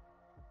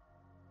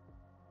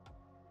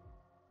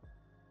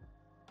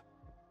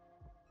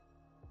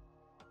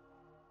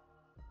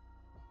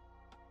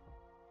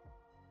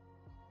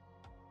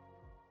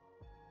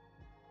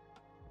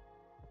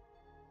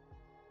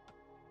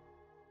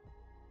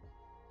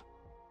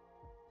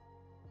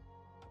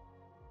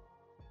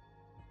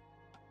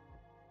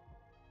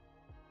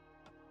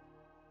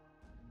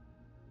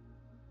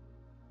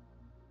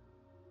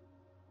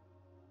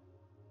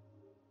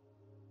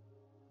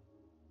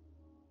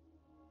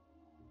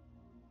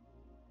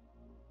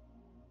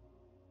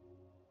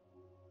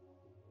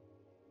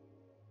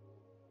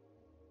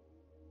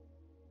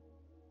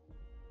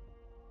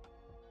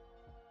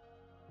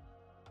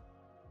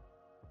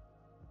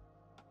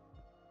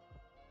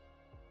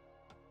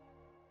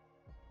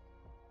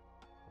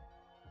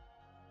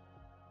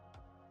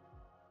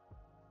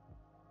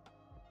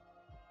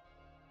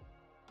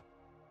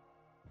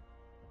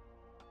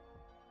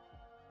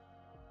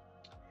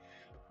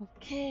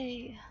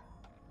 Okay,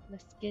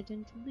 let's get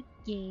into the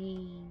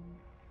game.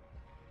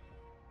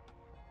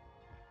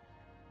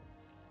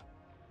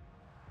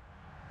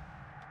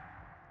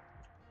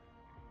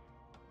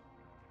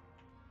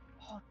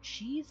 Oh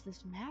jeez,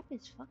 this map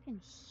is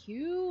fucking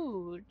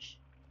huge.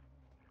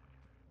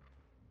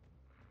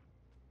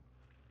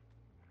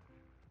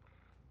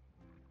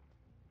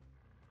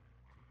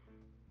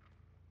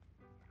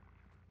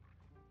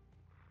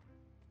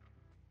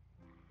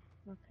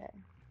 Okay.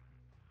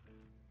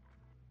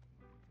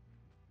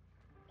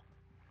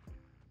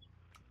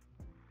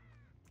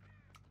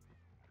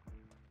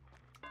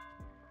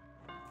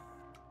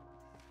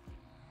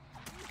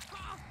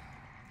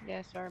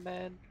 Yes, our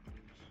bad.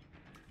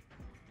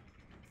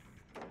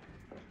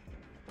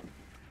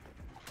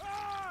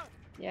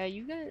 Yeah,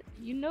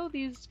 you know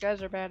these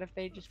guys are bad if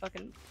they just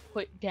fucking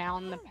put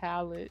down the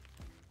pallet.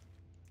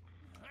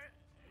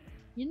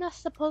 You're not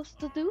supposed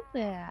to do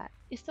that.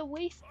 It's a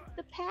waste of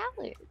the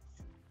pallets.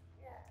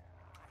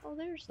 Oh,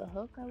 there's the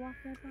hook. I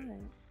walked right by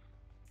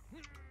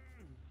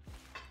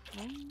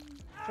it.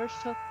 First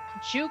hook.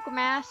 Juke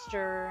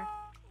Master.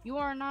 You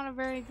are not a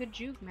very good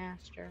juke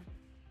master.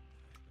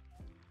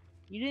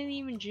 You didn't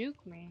even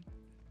juke me.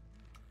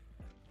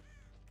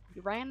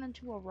 You ran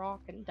into a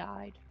rock and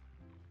died.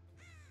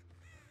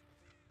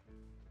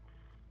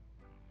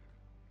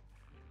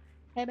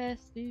 Hey,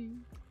 bestie.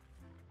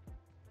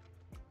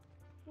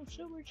 Oh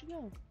shit, where'd you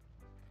go?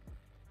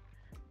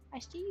 I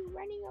see you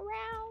running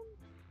around.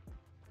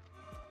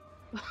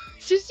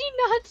 Does he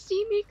not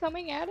see me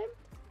coming at him?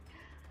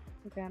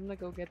 Okay, I'm gonna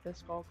go get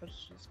this girl because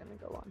she's gonna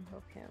go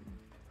unhook him.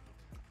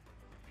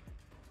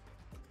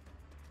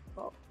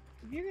 Well,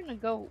 if you're gonna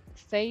go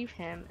save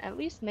him, at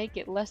least make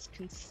it less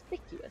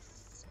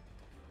conspicuous.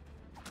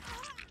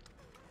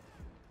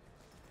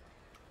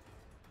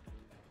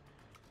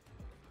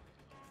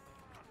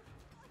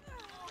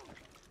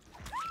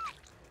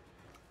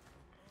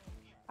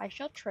 I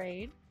shall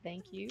trade,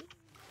 thank you.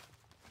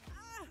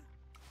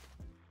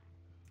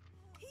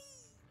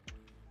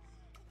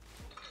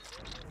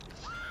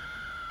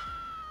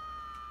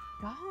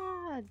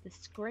 God, the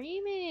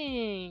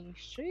screaming!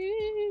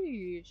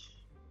 Sheesh!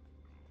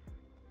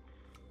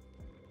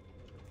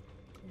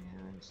 Yeah,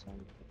 I'm just gonna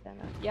put that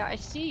up. Yeah, I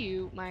see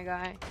you, my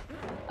guy.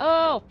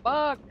 Oh,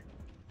 fuck!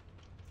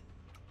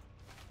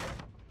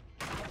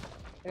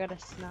 I gotta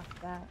snuff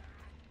that.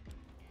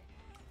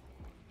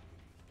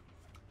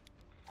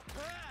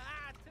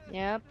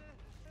 Yep.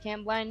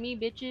 Can't blind me,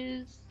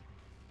 bitches.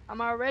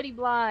 I'm already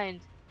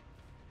blind.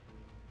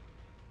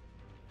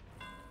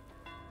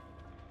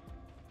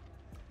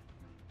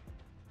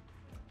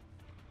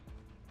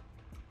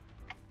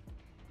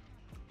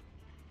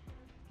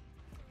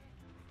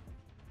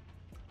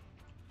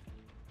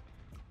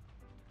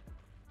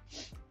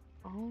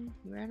 Oh,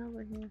 he ran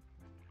over here.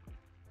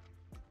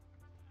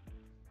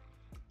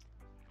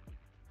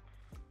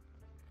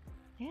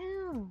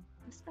 Damn,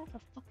 this guy's a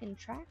fucking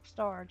track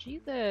star.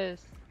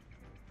 Jesus.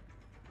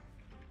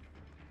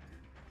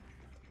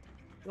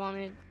 You want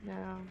me to? No,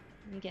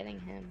 I'm getting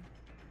him.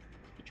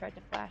 He tried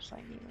to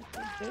flashlight me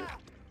like a boot.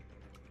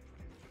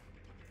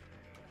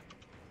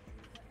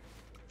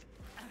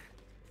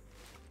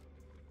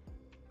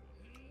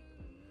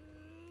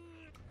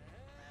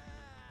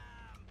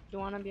 You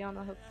want to be on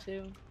the hook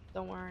too?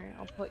 Don't worry,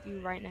 I'll put you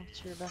right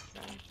next to your best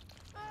friend.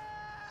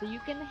 So you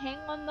can hang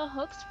on the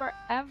hooks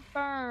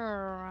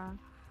forever.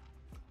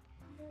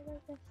 Where'd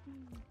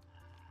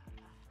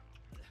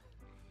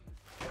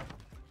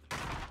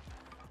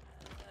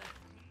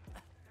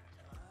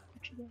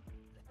you go?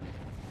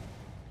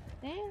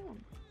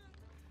 Damn.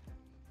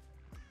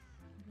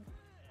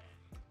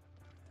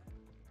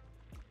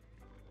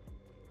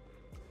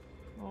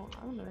 Oh,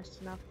 I'm gonna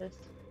snuff this.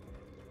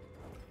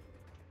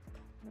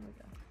 There we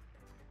go.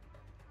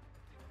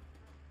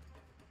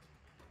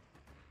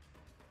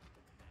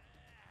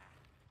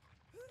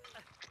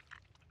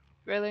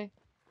 Really?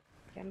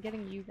 Okay, I'm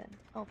getting you then.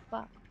 Oh,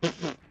 fuck.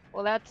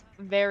 Well, that's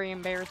very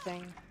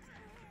embarrassing.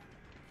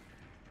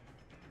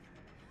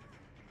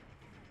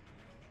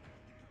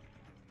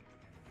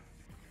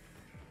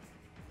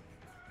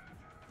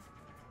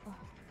 Oh.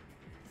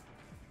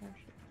 Oh,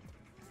 shit.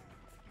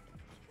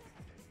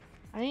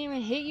 I didn't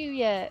even hit you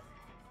yet.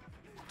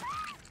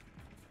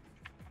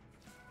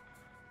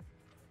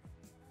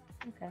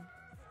 Okay.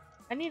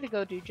 I need to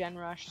go do Gen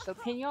Rush, so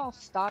can y'all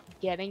stop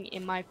getting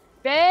in my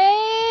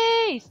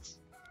face?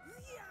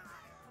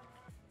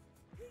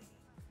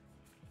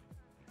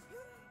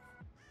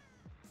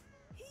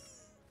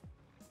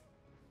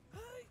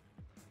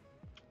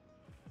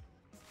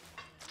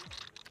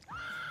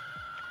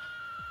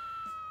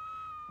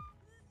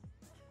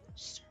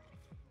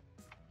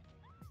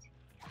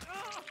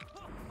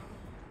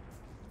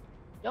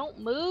 Don't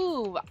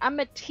move! I'm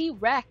a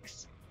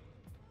T-Rex!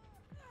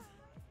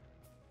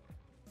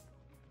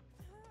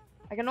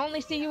 I can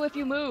only see you if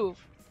you move.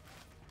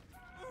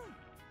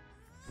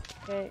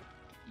 Okay,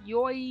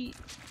 Yoi.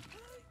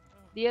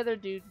 The other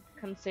dude,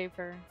 come save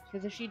her.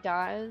 Because if she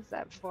dies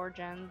at 4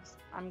 gens,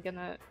 I'm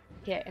gonna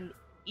get an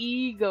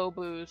ego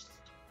boost.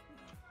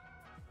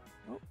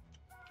 Oh.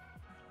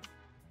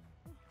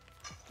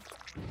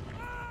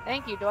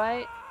 Thank you,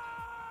 Dwight.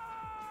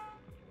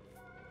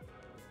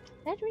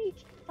 Edry,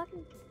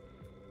 fucking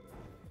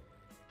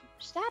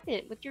stop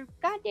it with your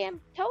goddamn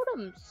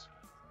totems.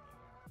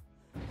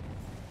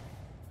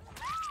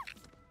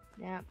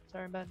 Yeah,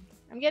 sorry, bud.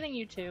 I'm getting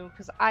you too,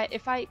 because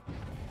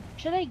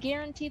should I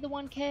guarantee the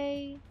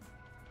 1K?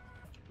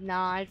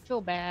 Nah, I'd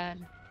feel bad.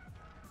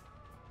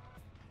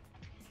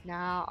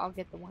 Nah, I'll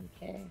get the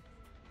 1K.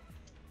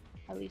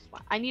 At least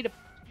one.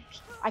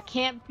 I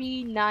can't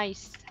be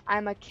nice.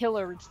 I'm a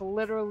killer. It's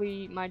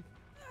literally my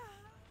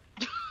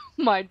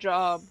my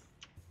job.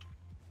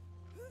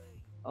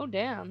 Oh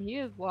damn, he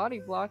is body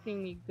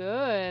blocking me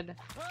good.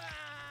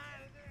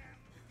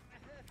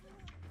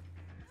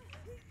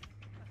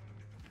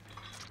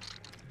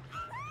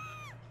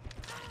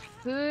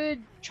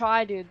 Good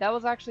try, dude. That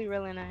was actually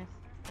really nice.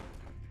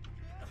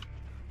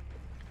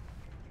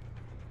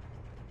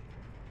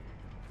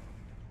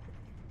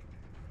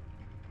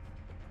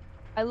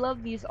 I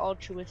love these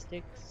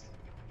altruistics.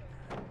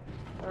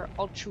 Or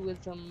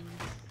altruisms.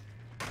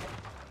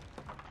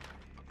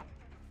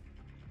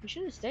 He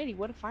should have stayed. He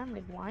would have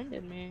finally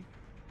blinded me.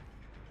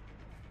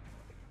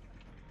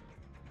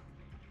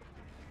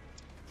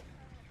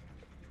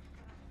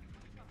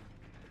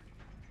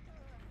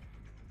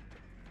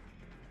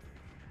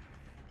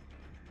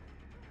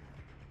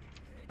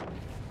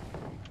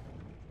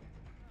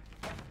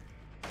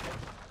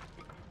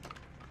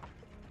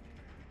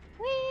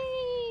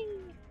 Whee!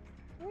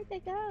 Where'd they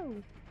go?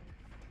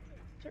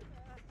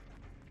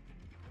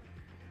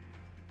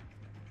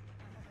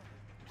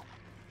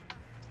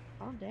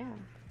 Oh,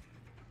 damn.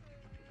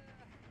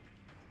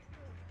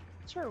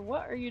 Sir,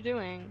 what are you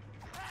doing?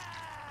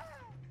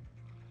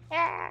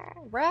 Ah,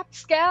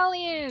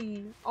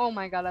 Rapscallion! Oh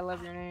my god, I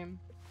love your name.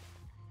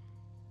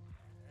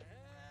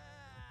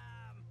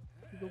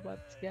 The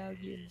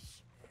Rapscallion.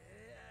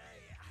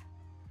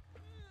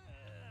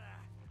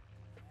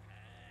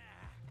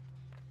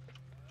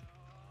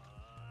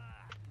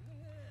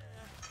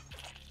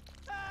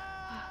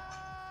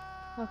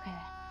 Okay.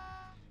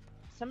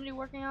 Somebody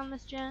working on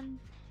this gen?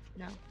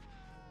 No.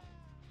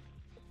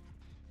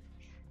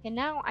 And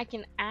now I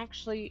can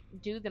actually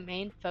do the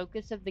main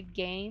focus of the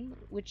game,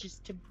 which is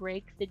to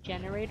break the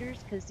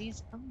generators, because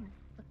these, oh my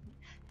fucking,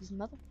 these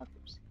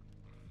motherfuckers.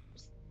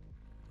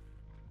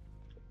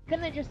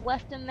 Couldn't have just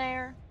left him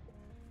there?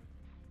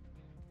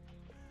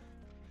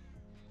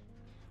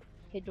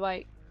 Okay,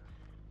 Dwight.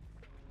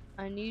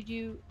 I need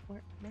you,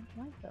 where'd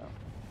Dwight go?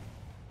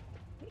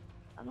 Wait,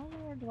 I don't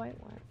know where Dwight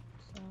went,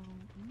 so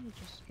let me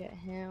just get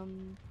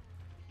him.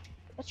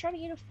 Let's try to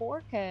get a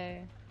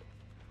 4K.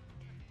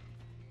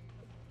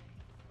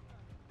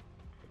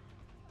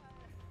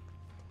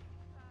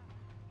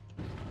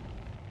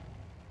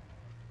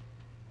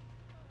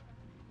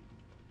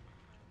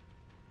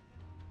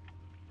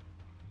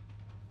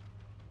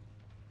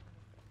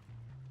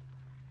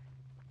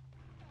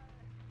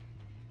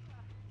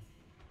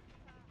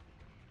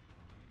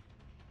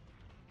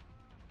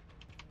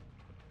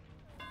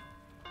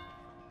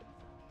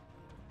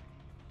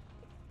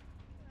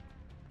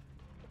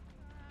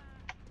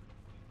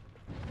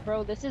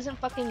 Bro, this isn't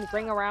fucking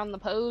Ring Around the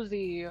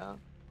Posy.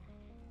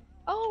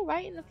 Oh,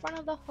 right in the front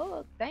of the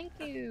hook. Thank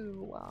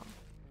you.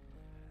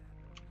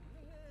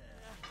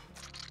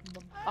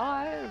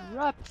 Bye,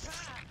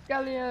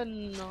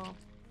 Rapscallion.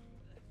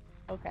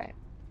 Okay.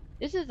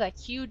 This is a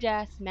huge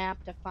ass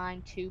map to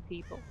find 2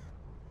 people.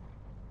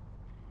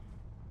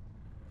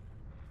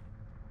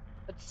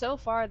 But so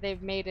far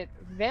they've made it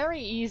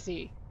very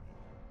easy.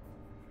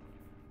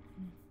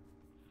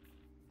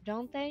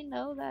 Don't they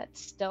know that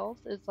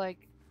stealth is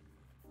like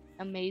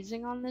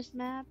amazing on this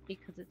map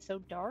because it's so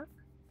dark?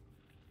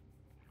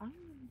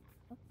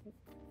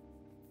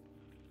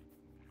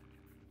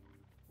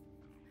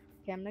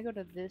 Okay, I'm gonna go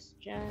to this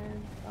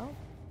gen. Oh,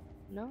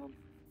 no.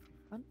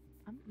 I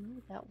don't know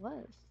what that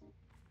was.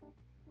 What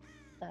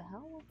the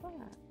hell was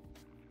that?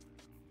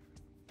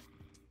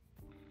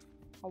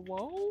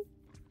 Hello?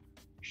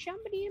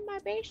 Somebody in my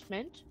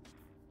basement?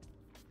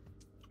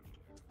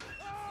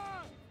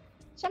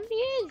 Somebody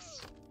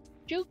is!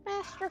 Juke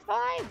Master 5!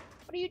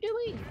 What are you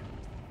doing?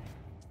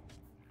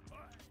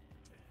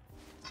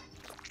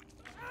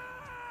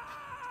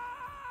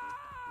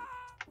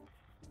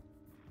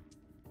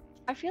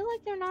 I feel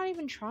like they're not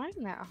even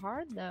trying that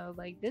hard though.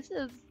 Like, this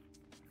is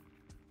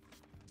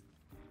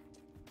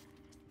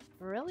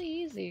really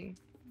easy.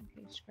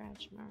 Okay,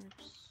 scratch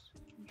marks.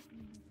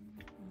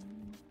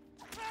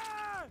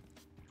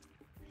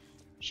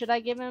 Should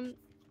I give him?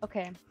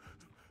 Okay.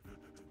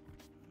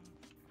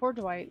 Poor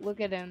Dwight,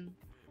 look at him.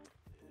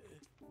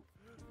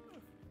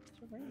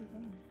 So where are you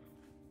going?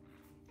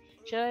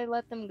 Should I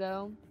let them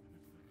go?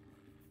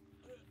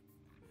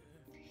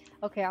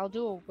 Okay, I'll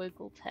do a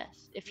wiggle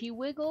test. If he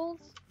wiggles,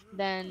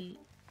 then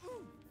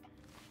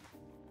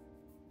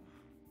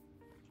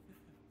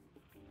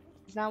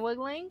he's not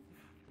wiggling?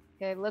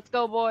 Okay, let's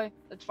go, boy.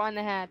 Let's find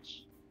the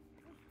hatch.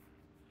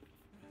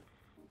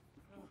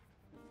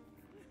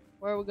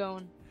 Where are we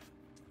going?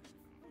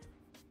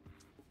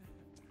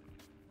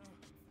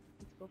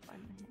 Let's go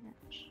find the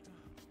hatch.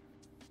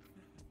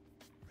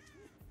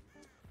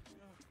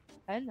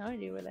 I had no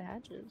idea where the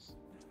hatch is.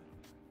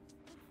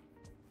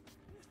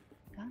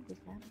 God, this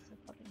map is so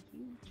fucking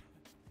huge.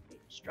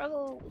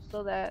 Struggle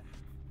so that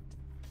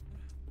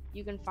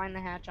you can find the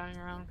hatch on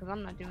your own, because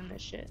I'm not doing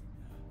this shit.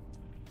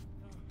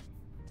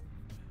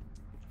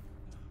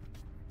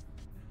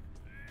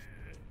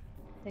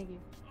 Thank you.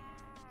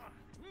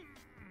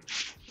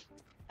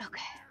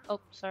 Okay. Oh,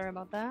 sorry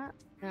about that.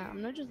 Yeah, I'm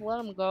gonna just let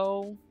him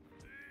go.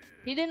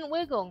 He didn't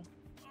wiggle.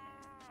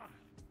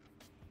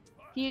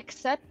 He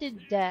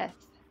accepted death.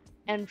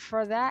 And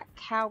for that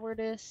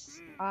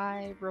cowardice,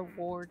 I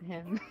reward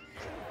him.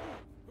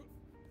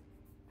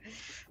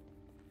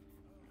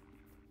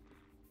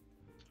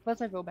 Plus,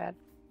 I feel bad.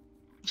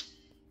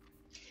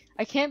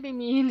 I can't be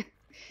mean.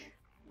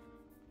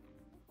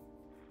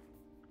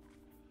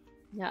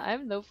 Yeah, I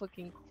have no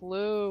fucking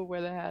clue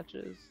where the hatch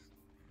is.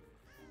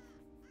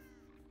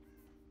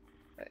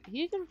 But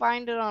he can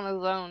find it on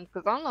his own,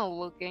 because I'm not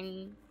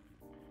looking.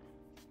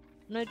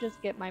 I'm gonna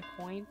just get my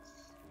points.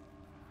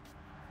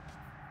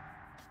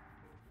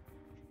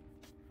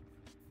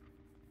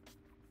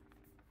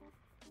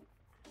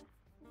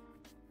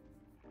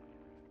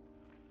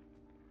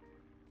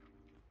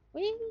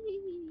 Whee!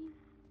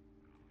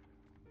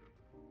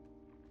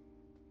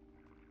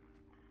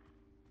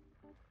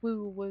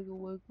 Wiggle, wiggle,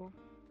 wiggle.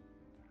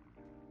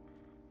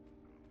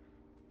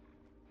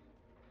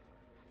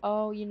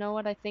 Oh, you know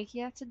what? I think he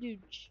has to do...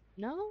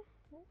 No?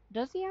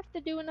 Does he have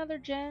to do another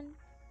gen?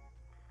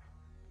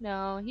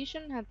 No, he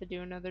shouldn't have to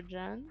do another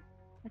gen.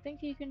 I think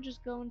he can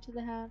just go into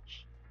the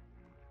hatch.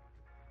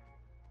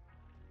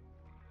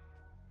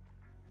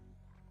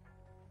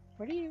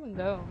 Where do you even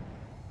go?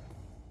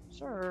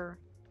 Sir.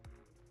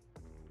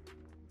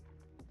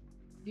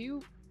 Do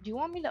you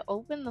want me to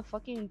open the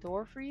fucking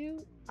door for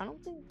you? I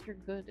don't think you're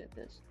good at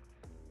this.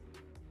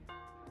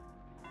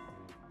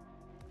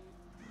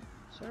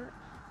 Sir?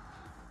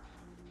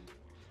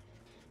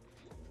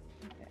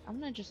 Okay,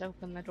 I'm gonna just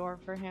open the door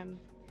for him.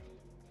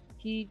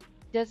 He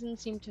doesn't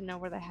seem to know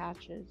where the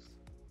hatch is.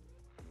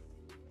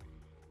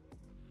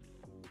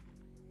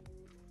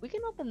 We can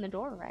open the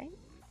door, right?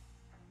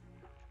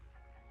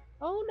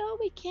 Oh no,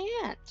 we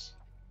can't!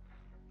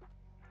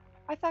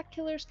 I thought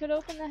killers could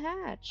open the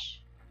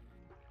hatch.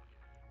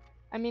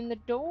 I mean the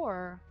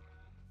door.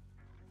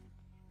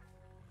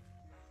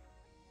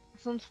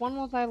 Since when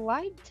was I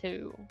lied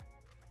to?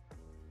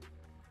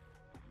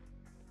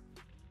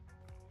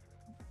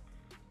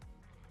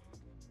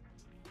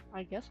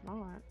 I guess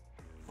not.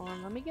 Hold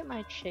on, let me get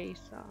my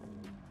chase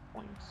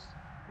points.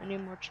 I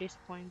need more chase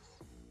points.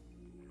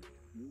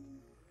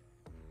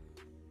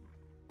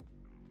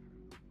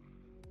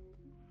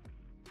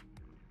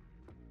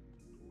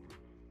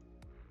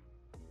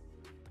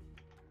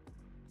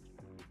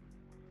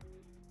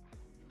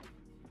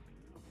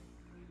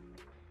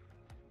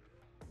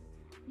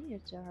 You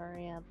need to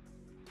hurry up,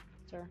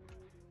 sir.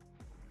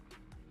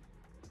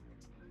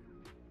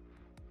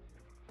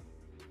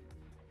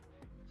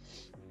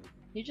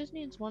 He just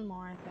needs one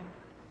more, I think.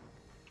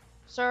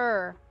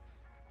 Sir!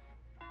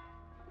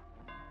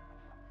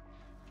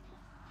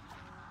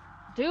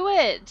 Do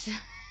it!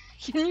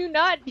 Can you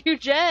not do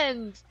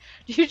gens?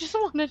 Do you just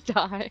want to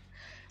die?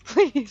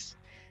 Please.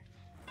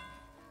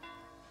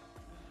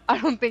 I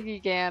don't think he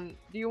can.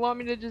 Do you want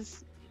me to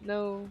just...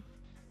 No.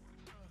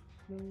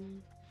 No.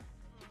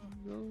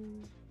 No.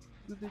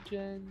 Do the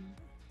gen.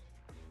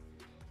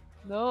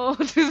 No,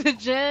 do the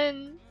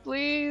gen!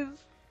 Please!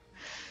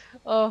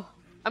 Oh.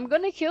 I'm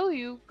gonna kill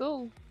you.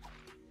 Go.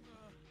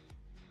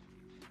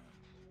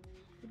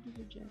 Go do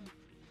the gen.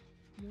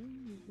 No,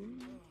 go.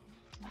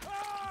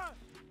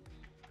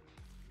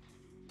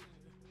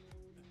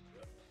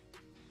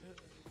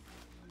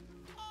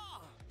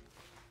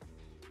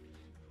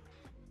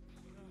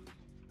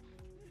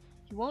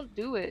 He won't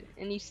do it,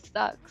 and he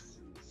sucks.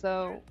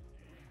 So,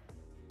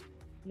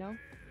 no.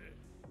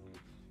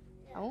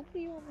 I won't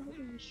be on the hood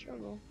of the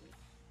struggle.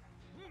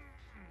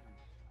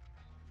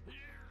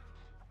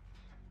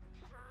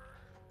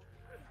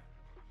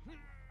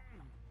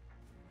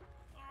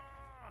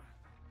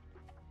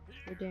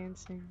 We're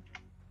dancing.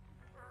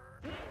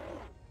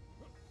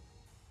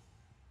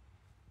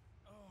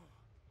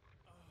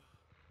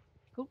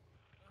 Go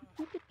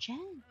do the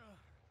gen.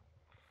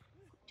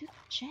 Do the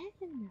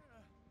gen.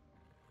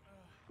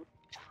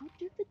 Go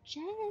do the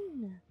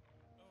gen.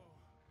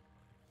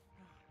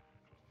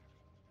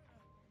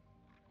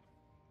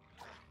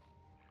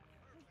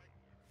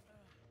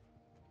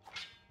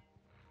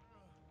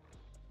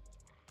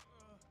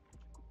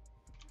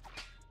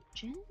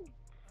 Gen.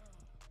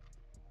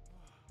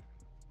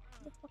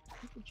 What the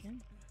fuck is the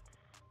gen?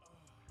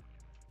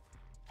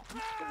 I'm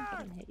just gonna go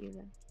and hit you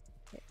then.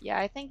 Okay. Yeah,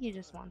 I think he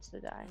just wants to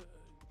die.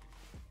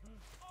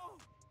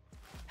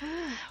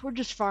 We're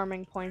just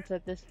farming points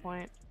at this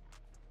point.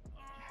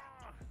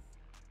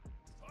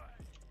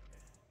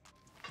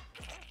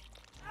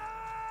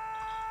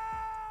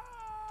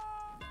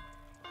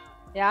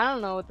 Yeah, I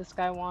don't know what this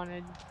guy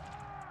wanted.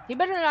 He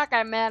better not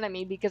get mad at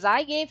me because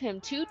I gave him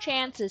 2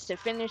 chances to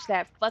finish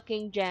that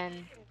fucking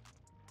gen.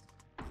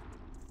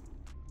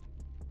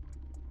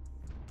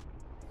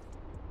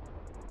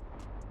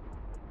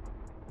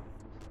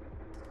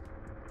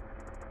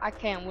 I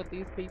can't with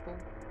these people.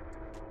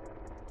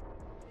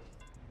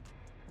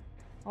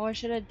 Oh, I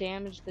should have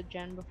damaged the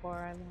gen before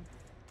I left.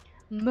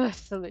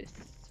 Merciless.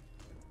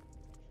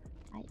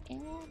 I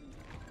am.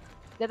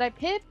 Did I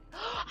pip?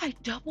 I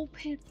double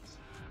pipped.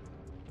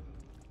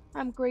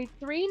 I'm grade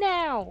 3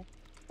 now.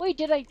 Wait,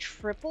 did I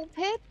triple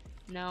pip?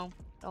 No,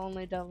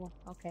 only double.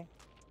 Okay.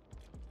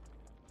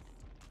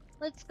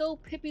 Let's go,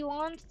 Pippi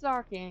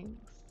Longstockings.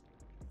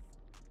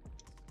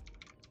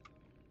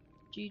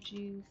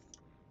 GG's.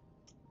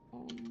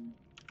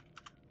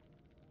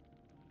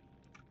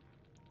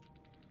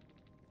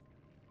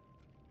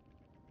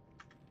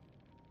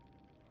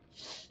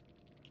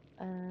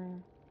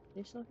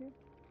 They still here?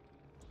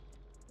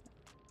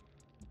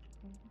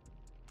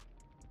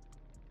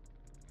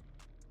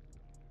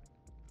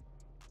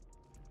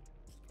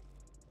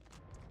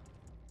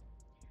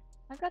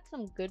 I got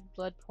some good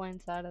blood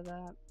points out of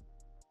that.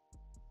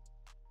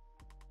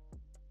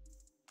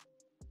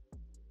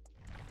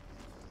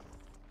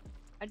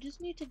 I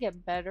just need to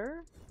get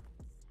better.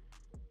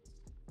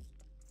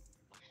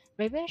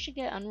 Maybe I should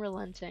get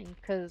unrelenting,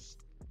 because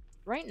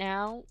right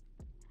now,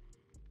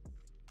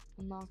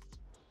 unlocked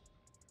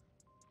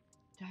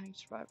dying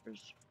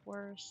survivors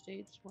were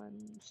states when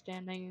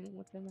standing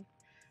within it.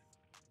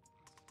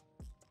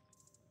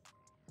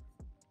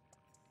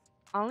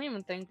 I don't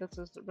even think this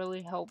has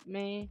really helped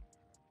me.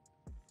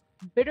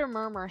 Bitter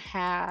Murmur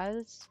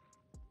has.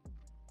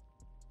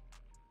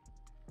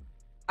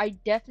 I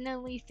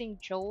definitely think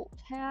Jolt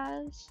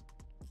has.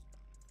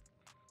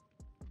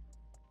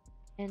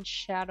 and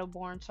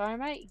Shadowborn, so I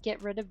might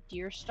get rid of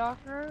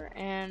Deerstalker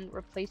and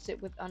replace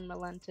it with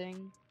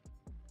Unrelenting.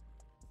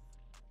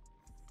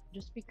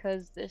 Just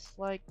because this,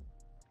 like,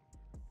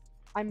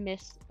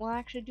 well,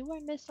 actually, do I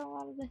miss a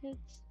lot of the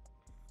hits?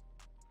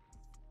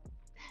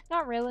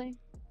 Not really.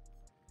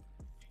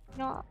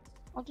 No,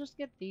 I'll just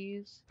get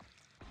these.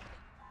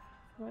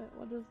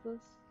 What is this?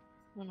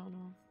 I don't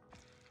know.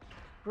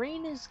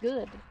 Green is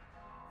good.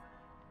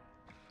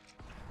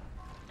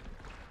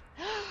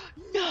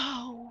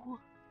 No!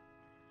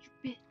 You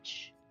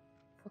bitch.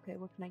 Okay,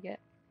 what can I get?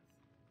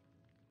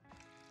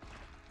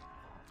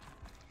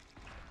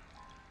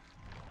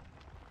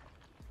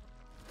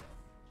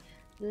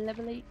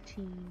 Level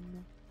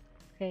 18.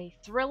 Okay,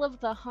 Thrill of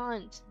the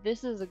Hunt.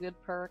 This is a good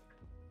perk.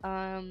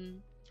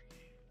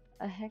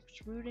 A hex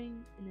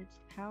rooting in its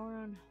power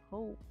on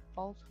hope.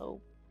 False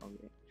hope.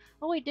 Okay.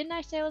 Oh wait, didn't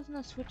I say I was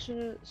gonna switch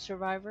to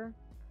Survivor?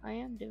 I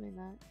am doing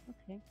that.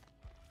 Okay.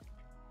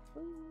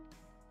 Ooh.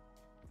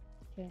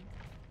 Okay.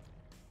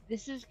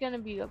 This is gonna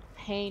be a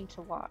pain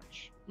to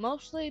watch.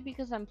 Mostly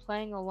because I'm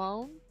playing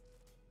alone.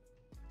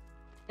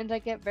 And I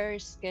get very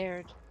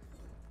scared.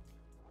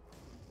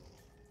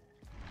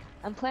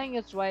 I'm playing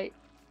as Dwight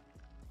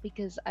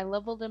because I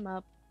leveled him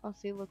up. Oh,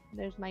 see, look,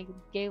 there's my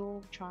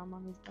Gale charm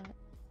on his butt.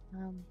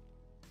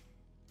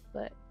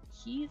 But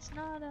he's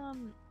not,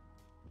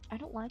 I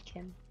don't like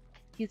him.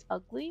 He's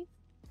ugly.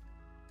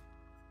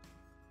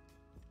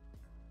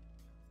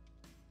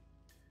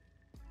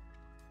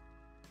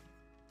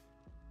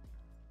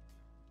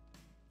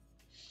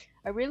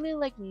 I really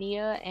like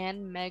Nia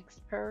and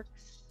Meg's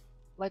perks.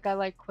 Like, I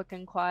like Quick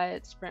and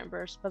Quiet, Sprint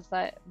Burst,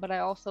 but I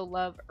also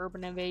love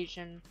Urban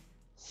Evasion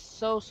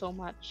so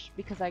much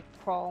because I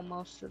crawl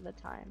most of the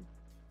time.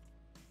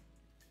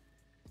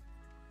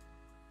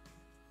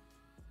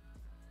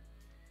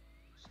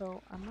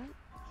 So I might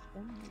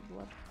spend my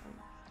blood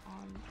points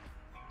on.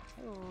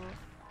 Oh,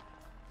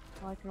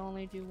 well, I can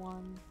only do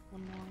one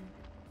more.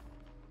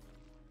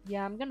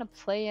 Yeah, I'm gonna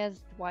play as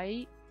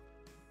Dwight,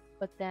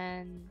 but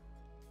then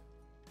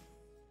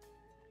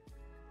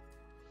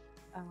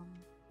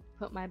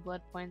put my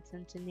blood points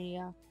into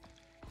Nia.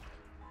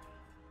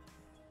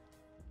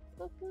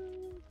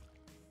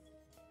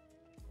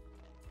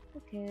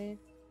 Okay.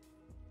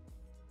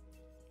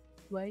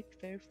 Dwight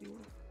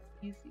Fairfield.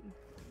 Easy.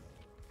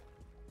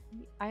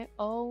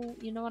 Oh,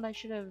 you know what? I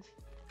should have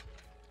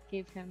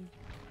gave him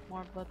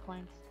more blood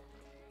points.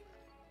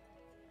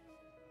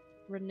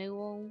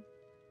 Renewal.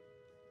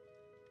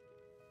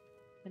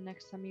 The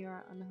next time you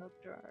are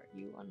unhooked or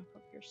you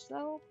unhook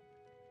yourself,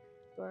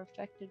 you are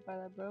affected by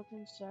the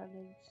broken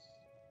status.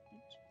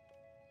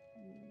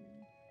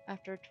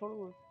 After a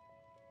total of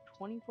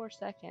 24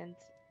 seconds,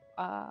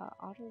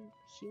 auto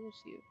heals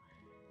you.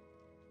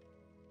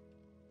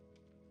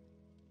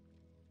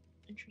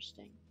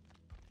 Interesting.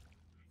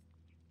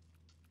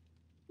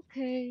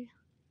 Okay.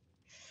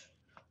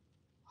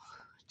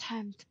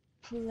 Time to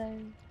play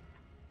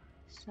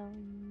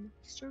some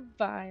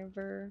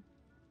Survivor.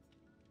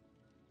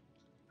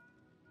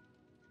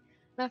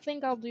 I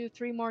think I'll do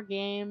 3 more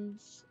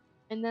games,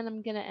 and then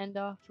I'm gonna end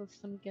off with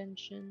some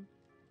Genshin.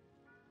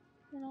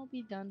 And I'll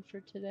be done for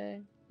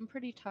today. I'm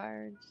pretty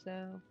tired, so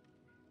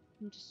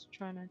I'm just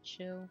trying to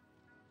chill.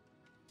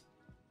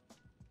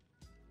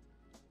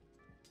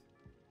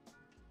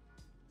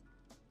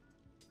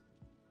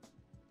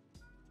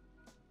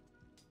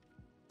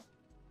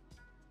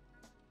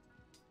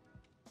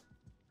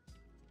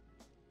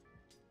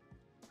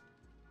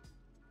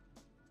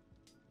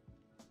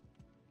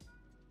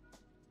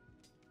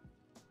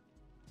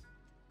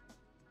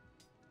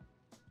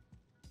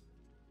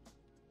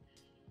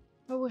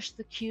 I wish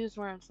the queues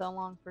weren't so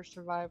long for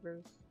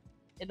survivors.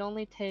 It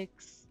only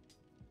takes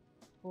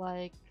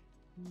like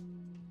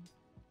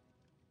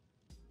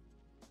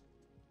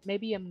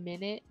maybe a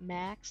minute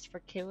max for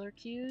killer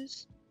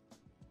queues.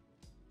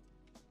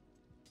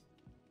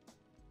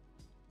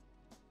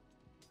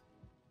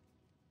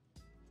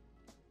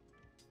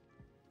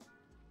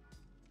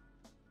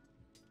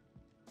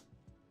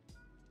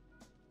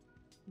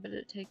 But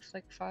it takes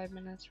like 5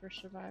 minutes for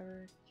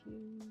survivor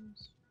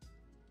queues.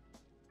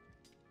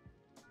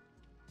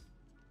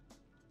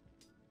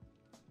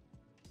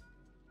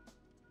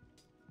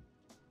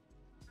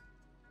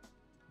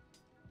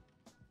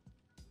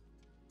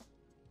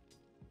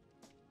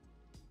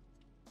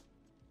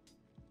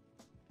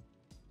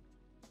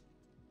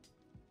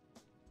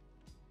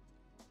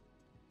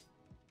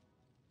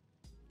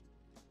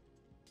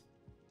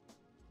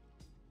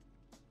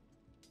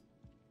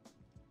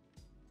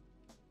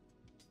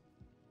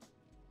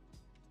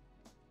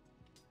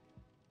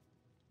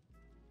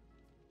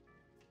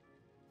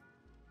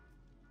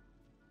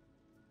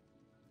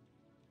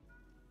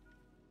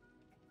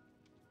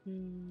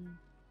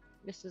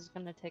 This is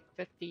gonna take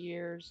 50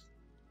 years.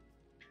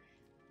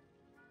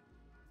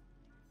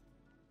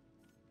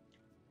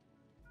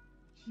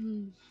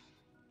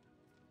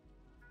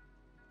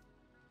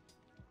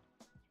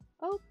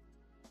 Oh,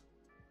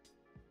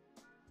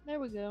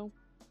 there we go.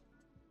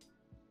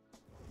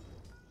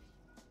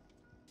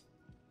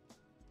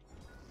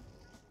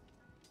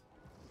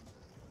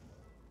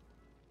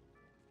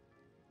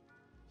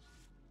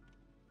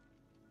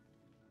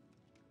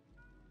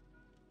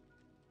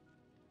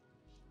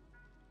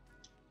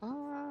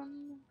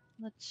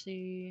 Let's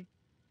see.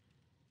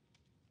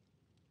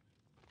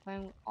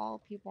 Playing with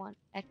all people on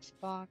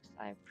Xbox.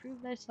 I prove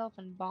thyself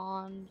in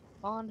Bond.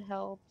 Bond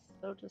helps,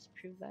 so just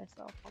prove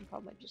thyself. I'll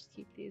probably just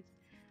keep these.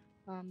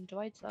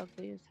 Dwight's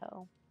ugly as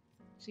hell.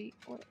 See,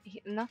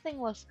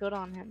 nothing looks good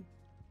on him.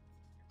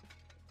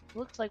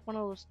 Looks like one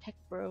of those tech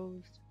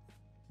bros.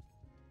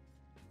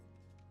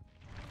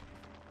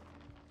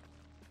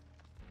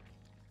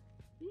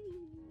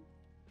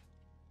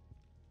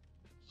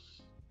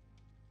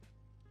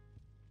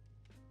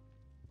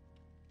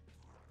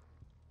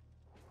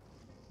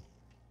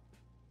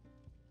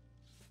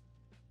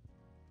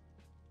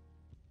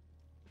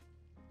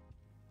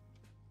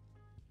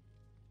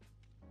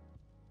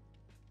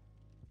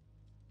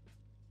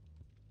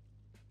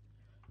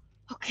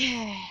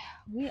 Okay,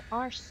 we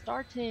are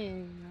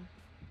starting.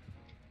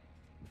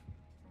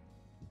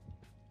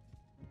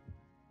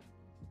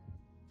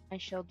 I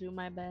shall do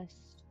my best.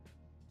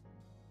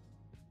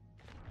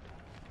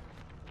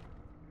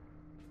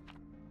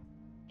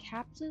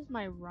 Caps is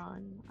my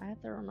run. I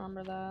have to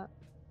remember that.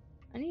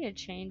 I need to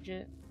change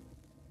it.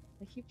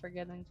 I keep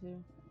forgetting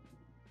to.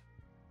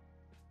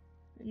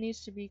 It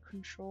needs to be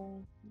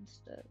control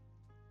instead.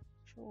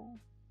 Control.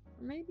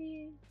 Or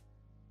maybe...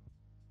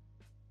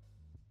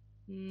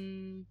 I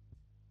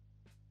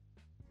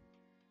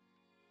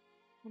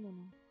don't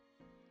know.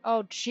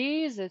 Oh,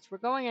 Jesus. We're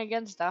going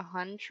against a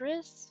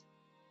huntress?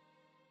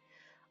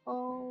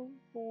 Oh,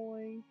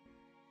 boy.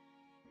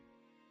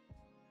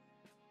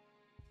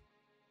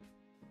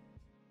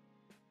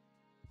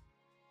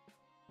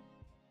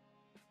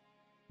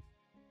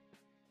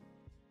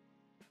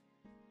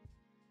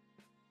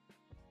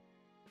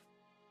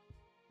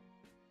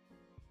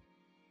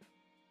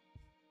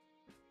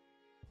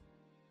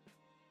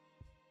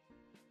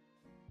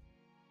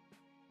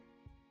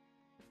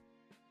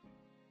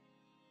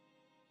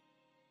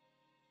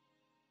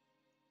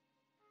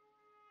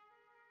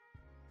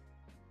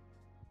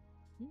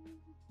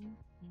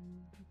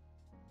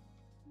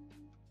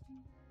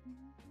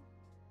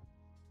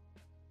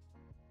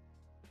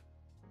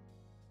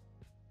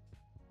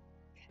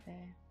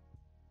 Okay.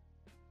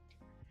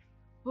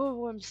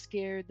 Oh, I'm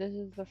scared. This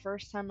is the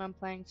first time I'm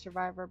playing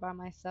Survivor by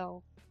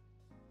myself.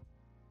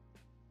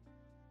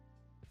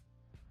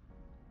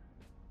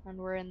 And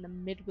we're in the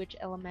Midwich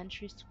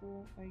Elementary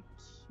School. Are you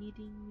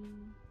kidding me?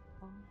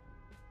 Oh.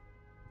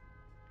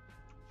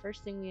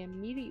 First thing we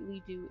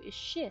immediately do is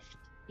shift,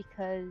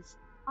 because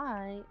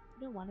I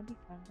don't want to be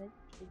found by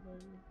the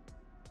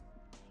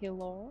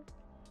killer.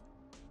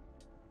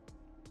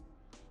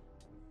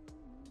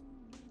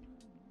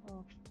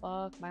 Oh,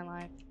 fuck my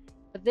life.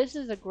 But this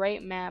is a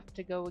great map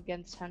to go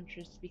against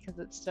Huntress because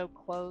it's so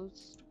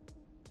close.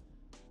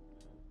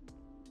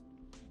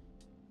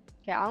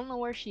 Okay, I don't know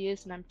where she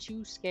is and I'm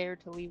too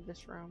scared to leave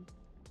this room.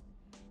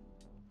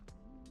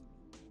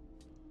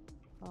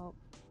 Oh.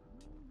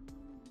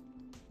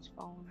 She's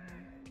following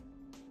me.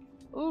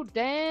 Ooh,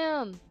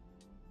 damn!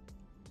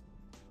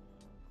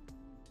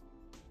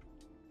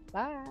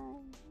 Bye!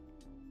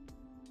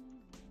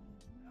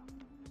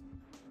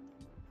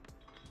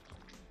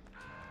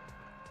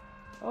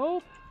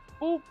 Oh!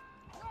 Oh!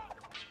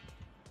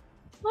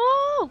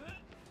 Oh!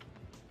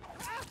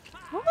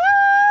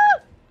 Ah!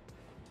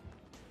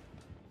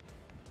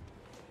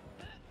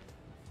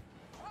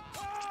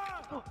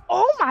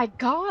 Oh my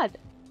god!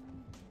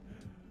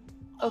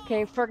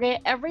 Okay,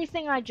 forget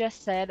everything I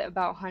just said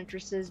about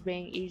Huntresses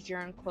being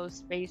easier in close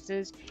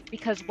spaces,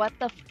 because what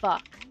the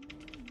fuck?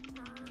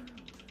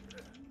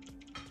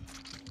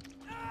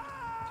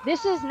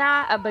 This is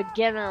not a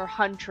beginner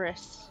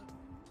Huntress.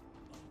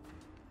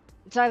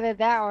 It's either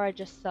that or I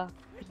just suck.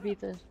 Could be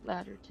the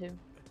latter too.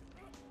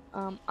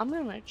 I'm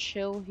gonna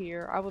chill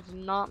here. I was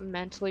not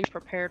mentally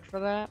prepared for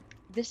that.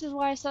 This is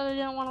why I said I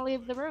didn't want to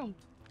leave the room.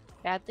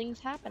 Bad things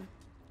happen.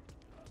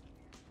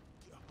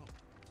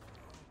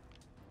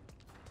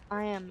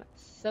 I am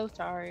so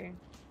sorry.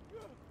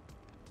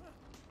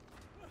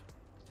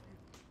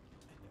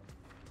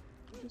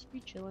 I'll just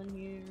be chilling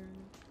here.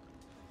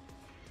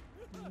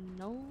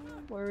 No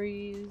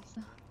worries.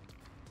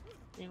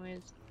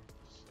 Anyways.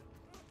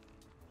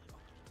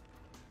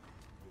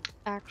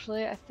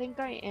 Actually, I think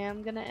I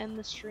am gonna end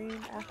the stream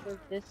after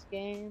this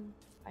game.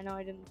 I know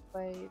I didn't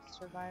play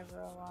Survivor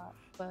a lot,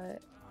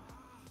 but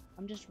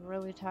I'm just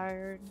really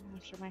tired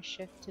after my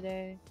shift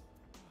today.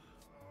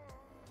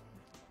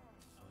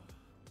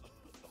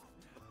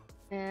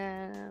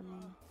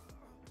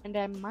 And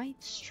I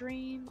might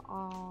stream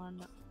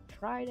on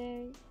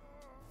Friday.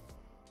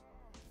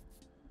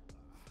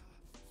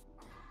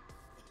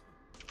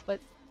 But,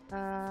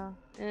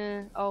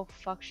 oh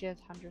fuck, she has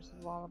Huntress'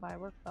 Lullaby.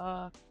 We're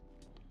fucked.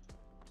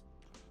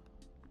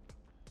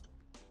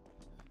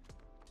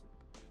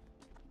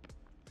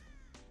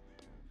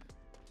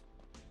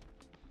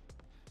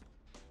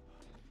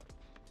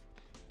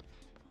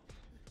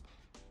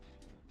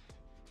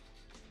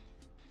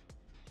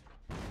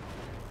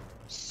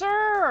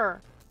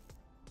 Sir!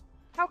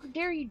 How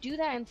dare you do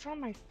that in front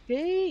of my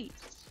face?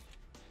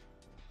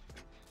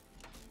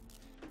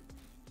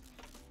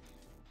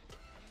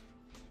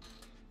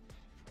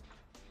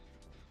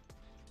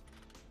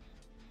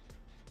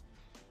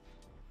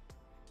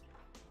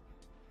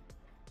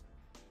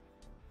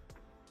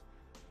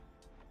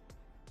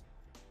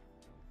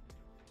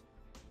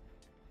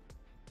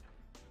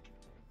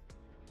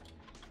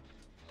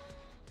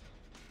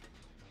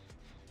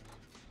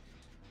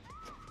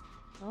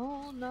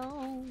 Oh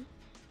no.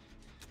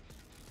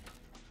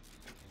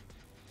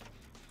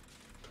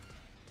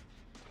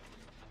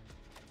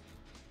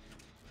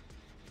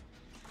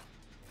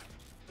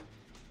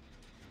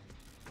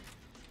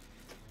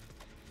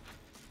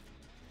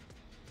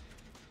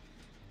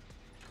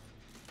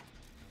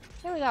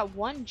 Okay, we got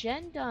one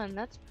gen done.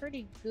 That's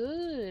pretty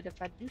good,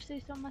 if I do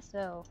say so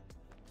myself.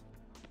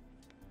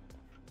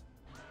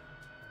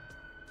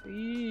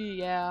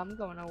 Yeah, I'm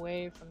going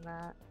away from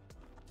that.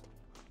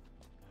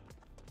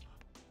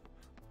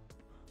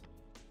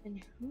 And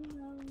who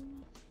knows?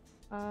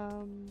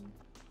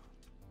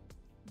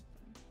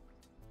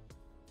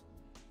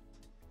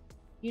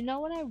 You know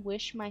what I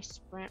wish my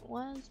sprint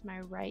was?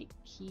 My right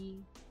key.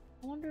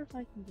 I wonder if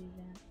I can do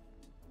that.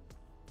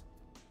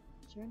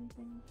 Is there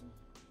anything?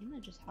 I'm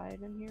gonna just hide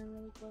in here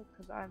really quick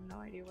because I have no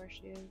idea where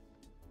she is.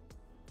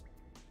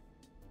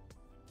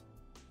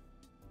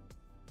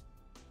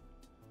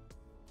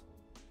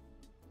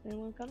 Is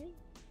anyone coming?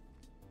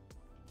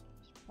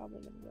 She's probably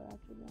gonna go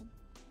after them.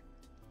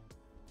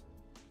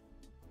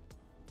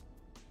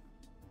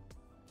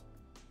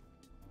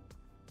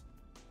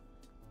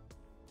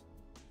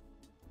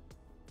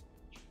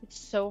 It's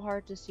so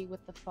hard to see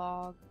with the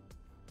fog.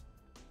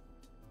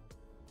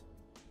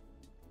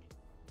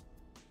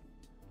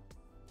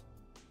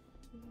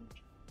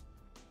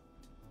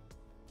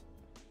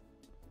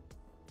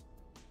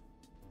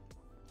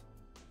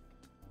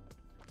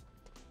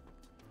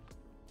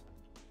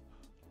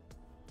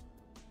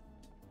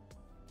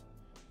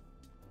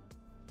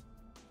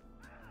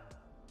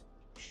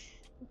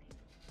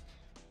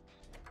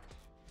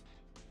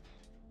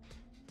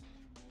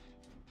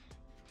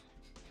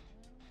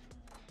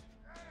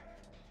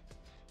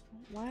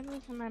 Why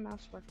wasn't my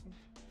mouse working?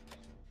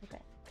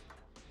 Okay.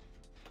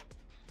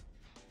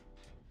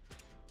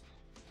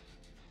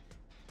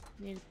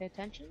 Need to pay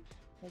attention.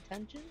 Pay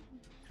attention.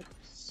 I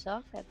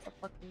suck at the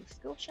fucking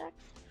skill checks.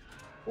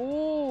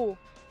 Ooh.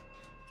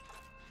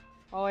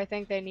 Oh, I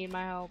think they need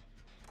my help.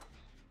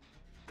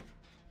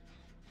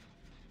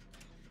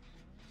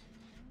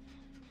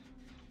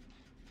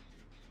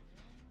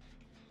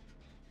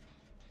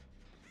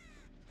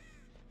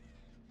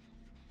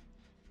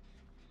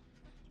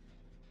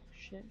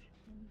 Shit.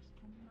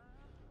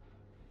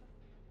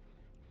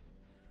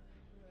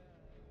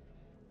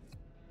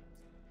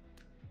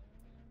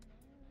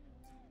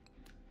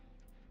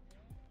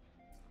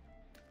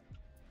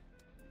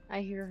 I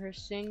hear her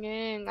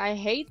singing. I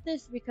hate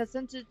this because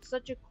since it's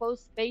such a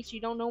close space, you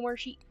don't know where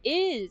she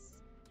is.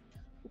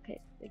 Okay,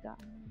 they got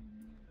her.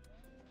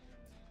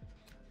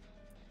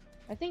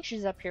 I think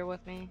she's up here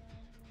with me.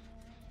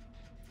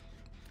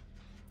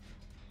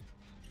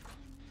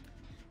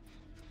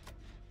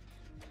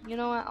 You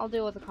know what? I'll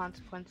deal with the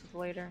consequences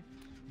later.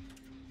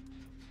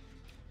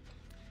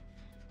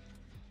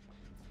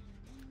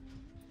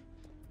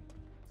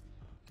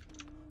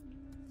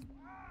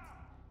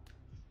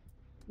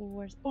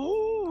 Where's...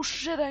 Oh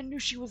shit, I knew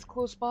she was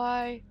close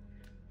by.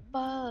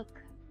 Fuck.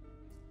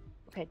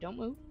 Okay, don't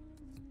move.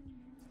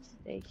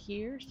 Stay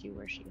here, see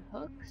where she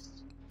hooks.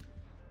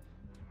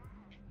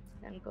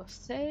 Then go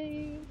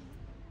save.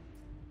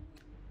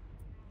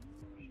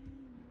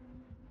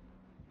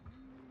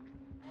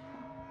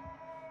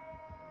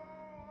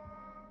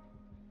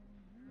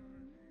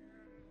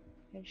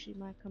 Okay, she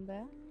might come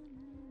back.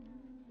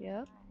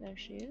 Yep, there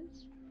she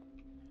is.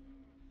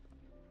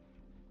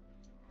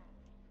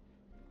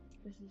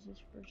 This is his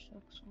first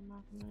hook, so I'm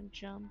not gonna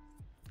jump.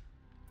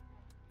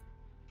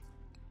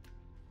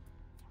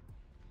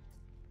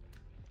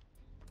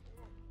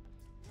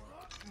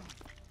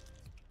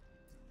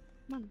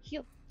 Come on,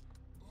 heal.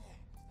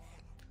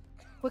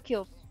 Quick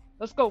heals.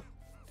 Let's go.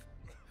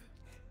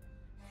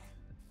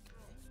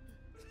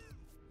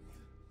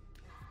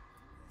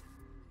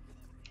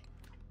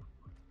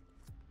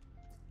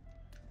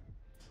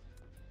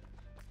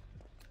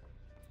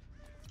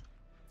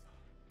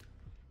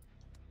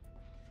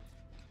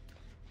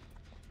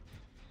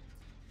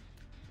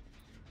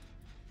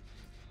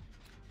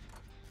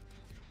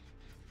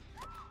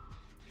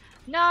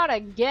 Not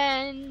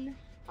again!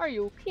 Are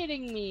you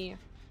kidding me?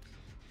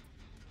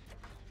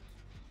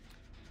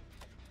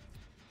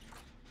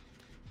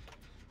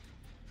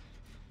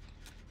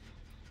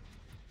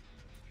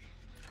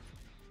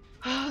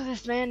 Oh,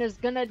 this man is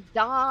gonna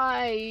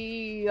die!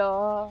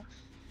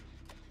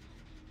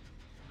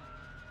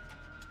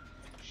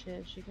 Shit,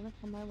 is she gonna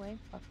come my way?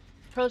 Fuck.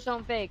 Pros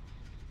don't fake.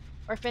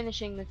 We're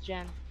finishing this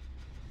gen.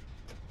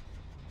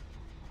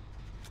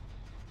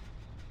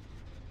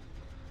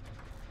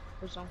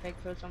 Pros don't fake,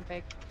 pros don't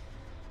fake.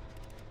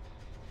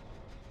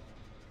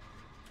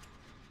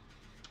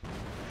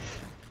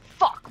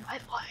 Fuck my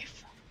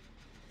life!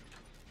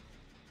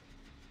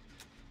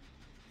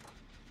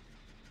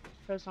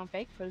 Pros don't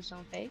fake, pros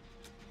don't fake.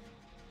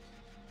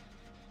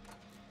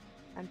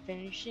 I'm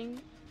finishing.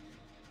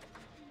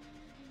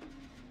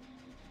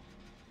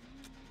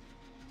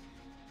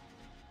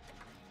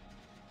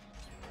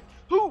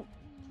 Who?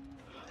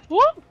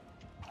 Whoop!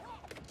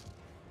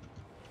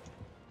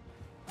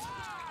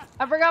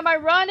 I forgot my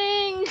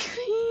running!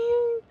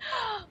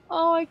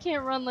 Oh, I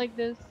can't run like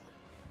this.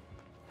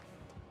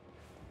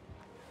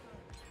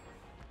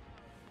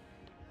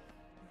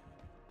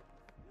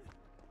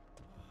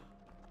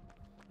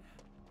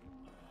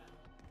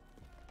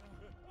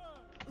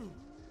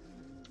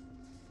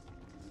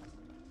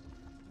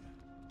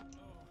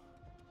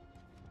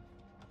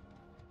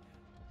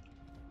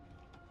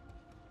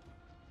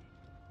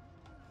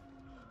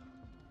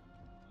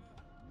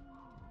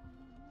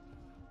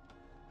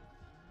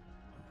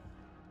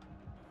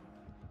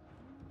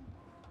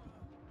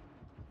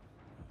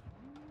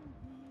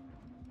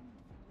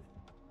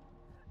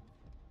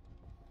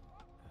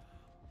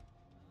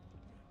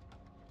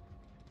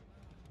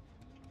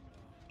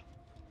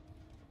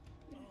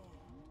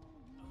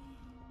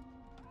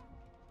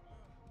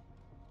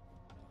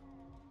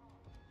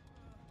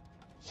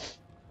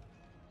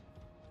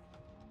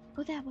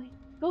 Go that way.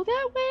 Go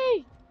that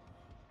way!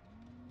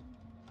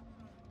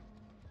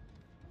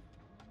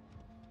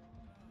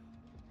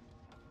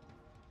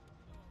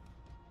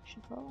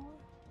 Should follow.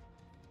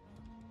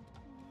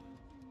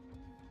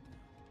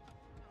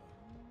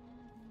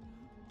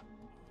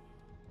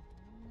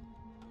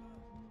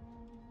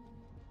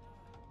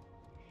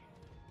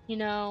 You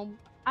know,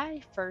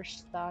 I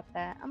first thought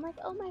that. I'm like,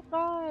 oh my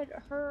god,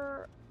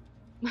 her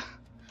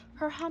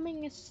her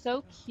humming is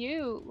so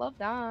cute. Love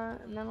that.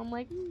 And then I'm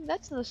like,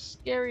 that's the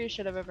scariest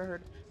shit I've ever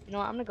heard. You know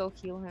what? I'm gonna go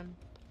heal him.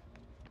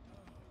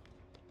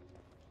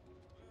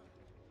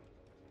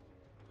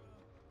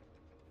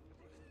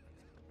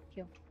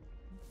 Heal.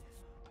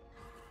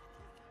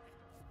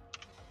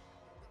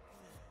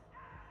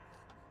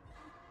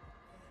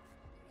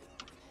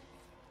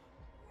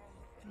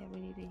 Yeah, we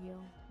need to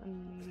heal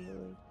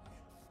immediately.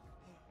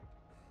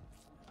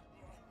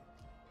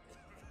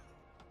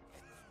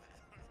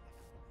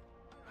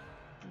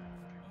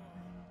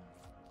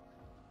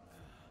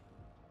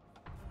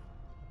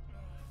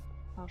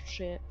 Oh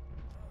shit.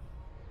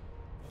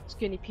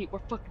 Skinny Pete, we're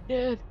fucking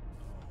dead.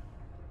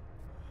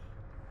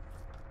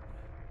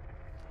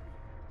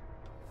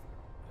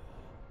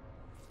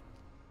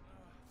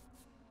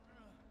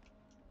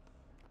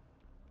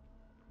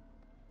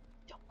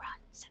 Don't run,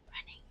 stop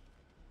running.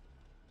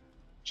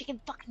 She can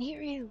fucking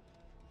hear you.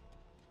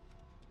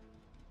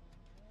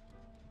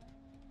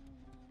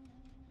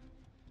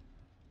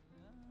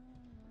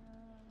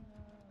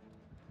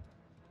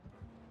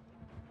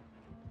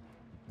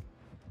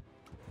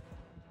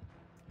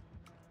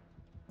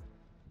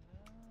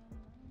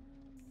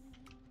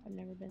 I've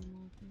never been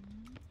walking.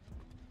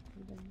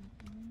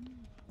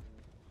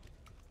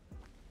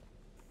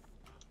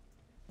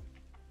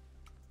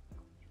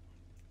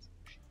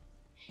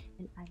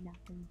 And I've not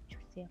been to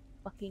say a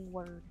fucking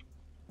word.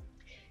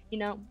 You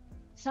know,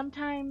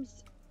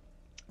 sometimes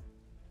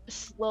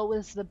slow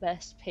is the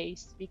best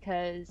pace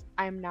because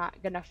I'm not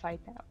gonna fight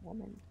that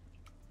woman.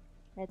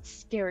 That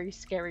scary,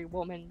 scary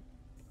woman.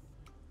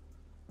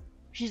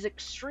 She's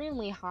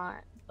extremely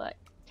hot, but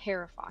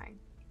terrifying.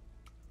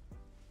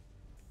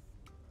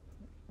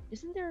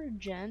 Isn't there a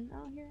gen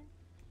out here?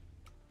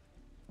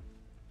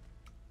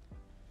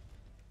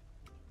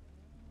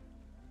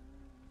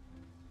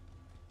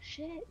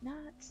 Shit,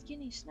 not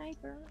skinny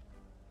sniper.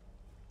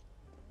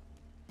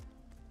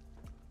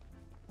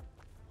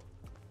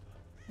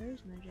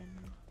 Where's my gen?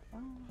 Oh.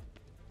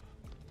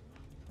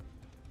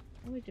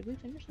 Oh wait, did we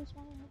finish this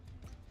one?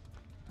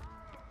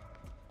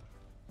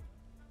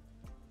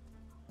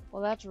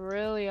 Well, that's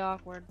really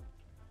awkward.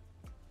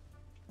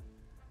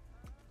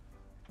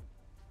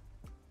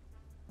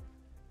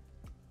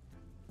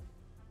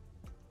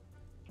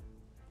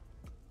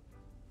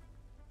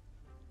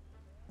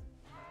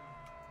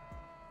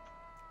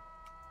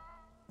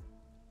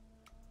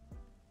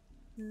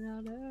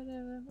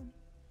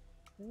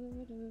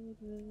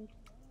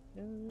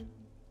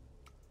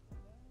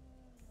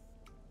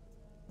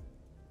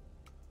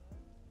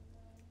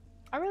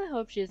 I really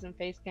hope she isn't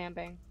face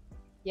camping.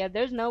 Yeah,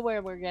 there's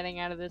nowhere we're getting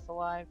out of this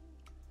alive.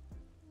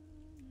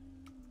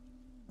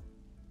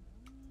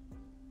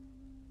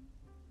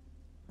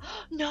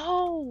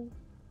 No!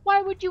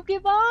 Why would you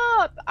give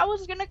up? I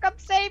was gonna come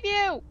save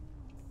you!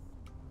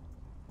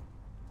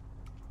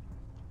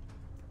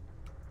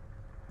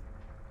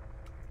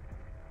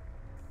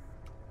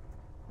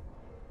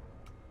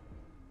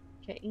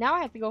 Okay, now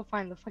I have to go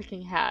find the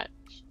fucking hatch.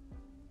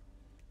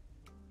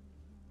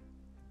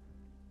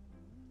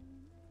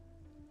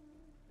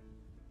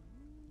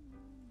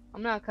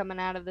 I'm not coming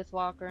out of this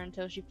locker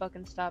until she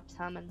fucking stops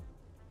humming.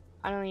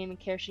 I don't even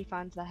care if she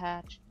finds the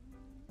hatch.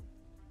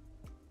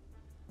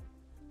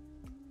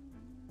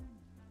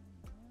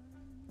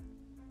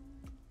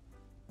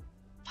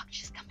 Fuck,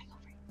 she's coming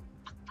over here.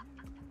 Fuck, fuck,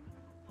 fuck, fuck,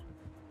 fuck.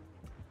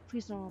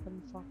 Please don't open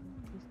this locker.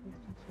 Please, please,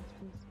 please, please,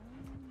 please.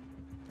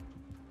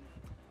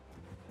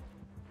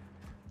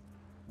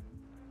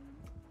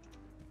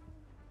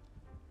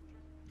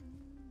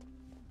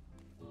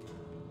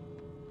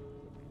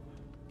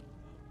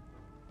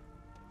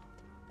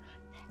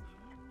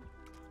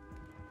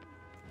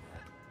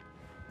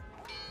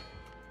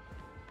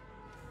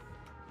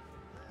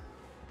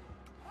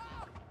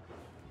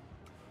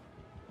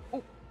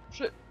 Oh,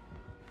 shit.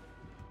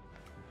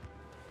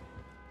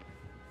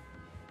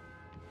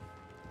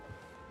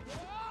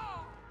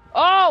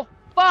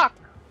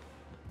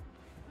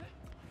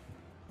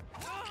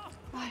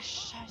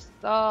 Yes, I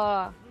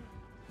saw.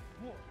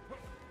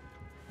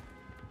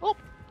 Oh.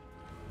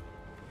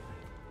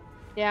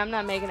 Yeah, I'm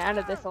not making it out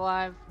of this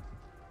alive.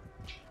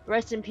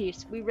 Rest in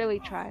peace. We really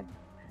tried.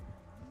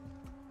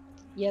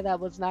 Yeah,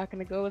 that was not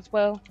gonna go as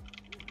well.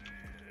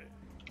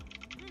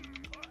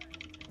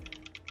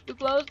 You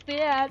closed the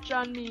hatch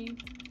on me.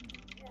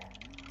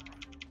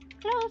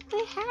 Close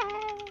the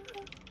hatch.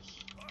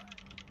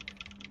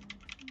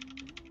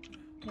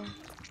 Okay.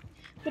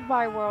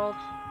 Goodbye, world.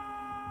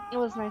 It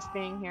was nice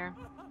being here.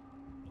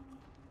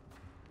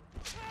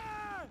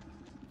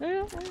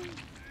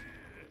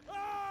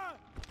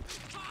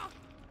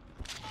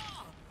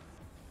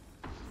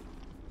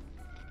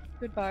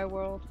 Goodbye,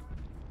 world.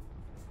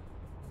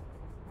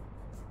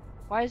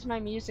 Why is my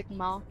music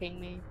mocking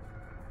me?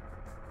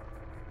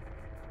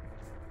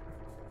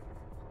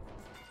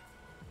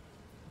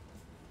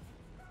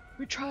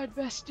 We tried,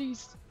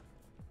 besties.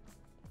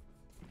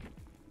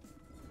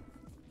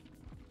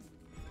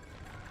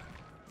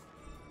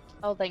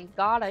 Oh, thank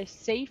God I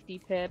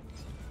safety pipped.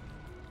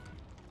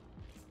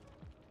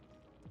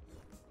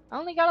 I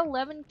only got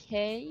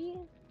 11k?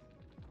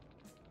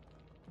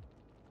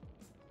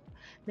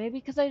 Maybe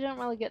because I didn't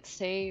really get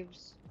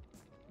saves.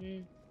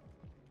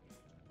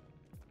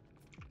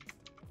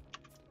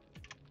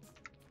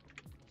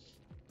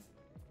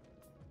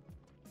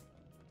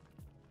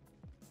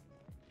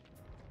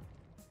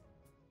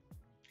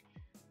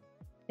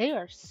 They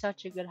are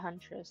such a good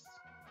huntress.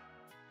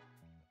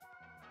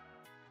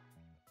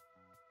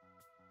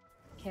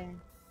 Okay.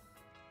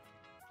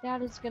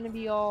 That is gonna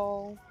be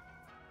all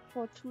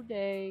for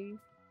today.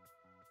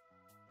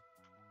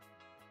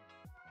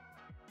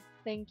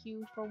 Thank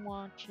you for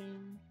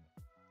watching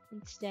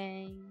and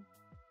staying.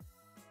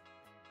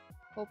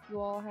 Hope you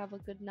all have a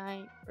good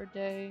night or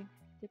day,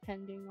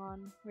 depending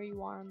on where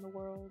you are in the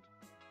world.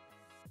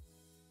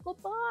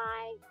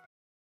 Goodbye!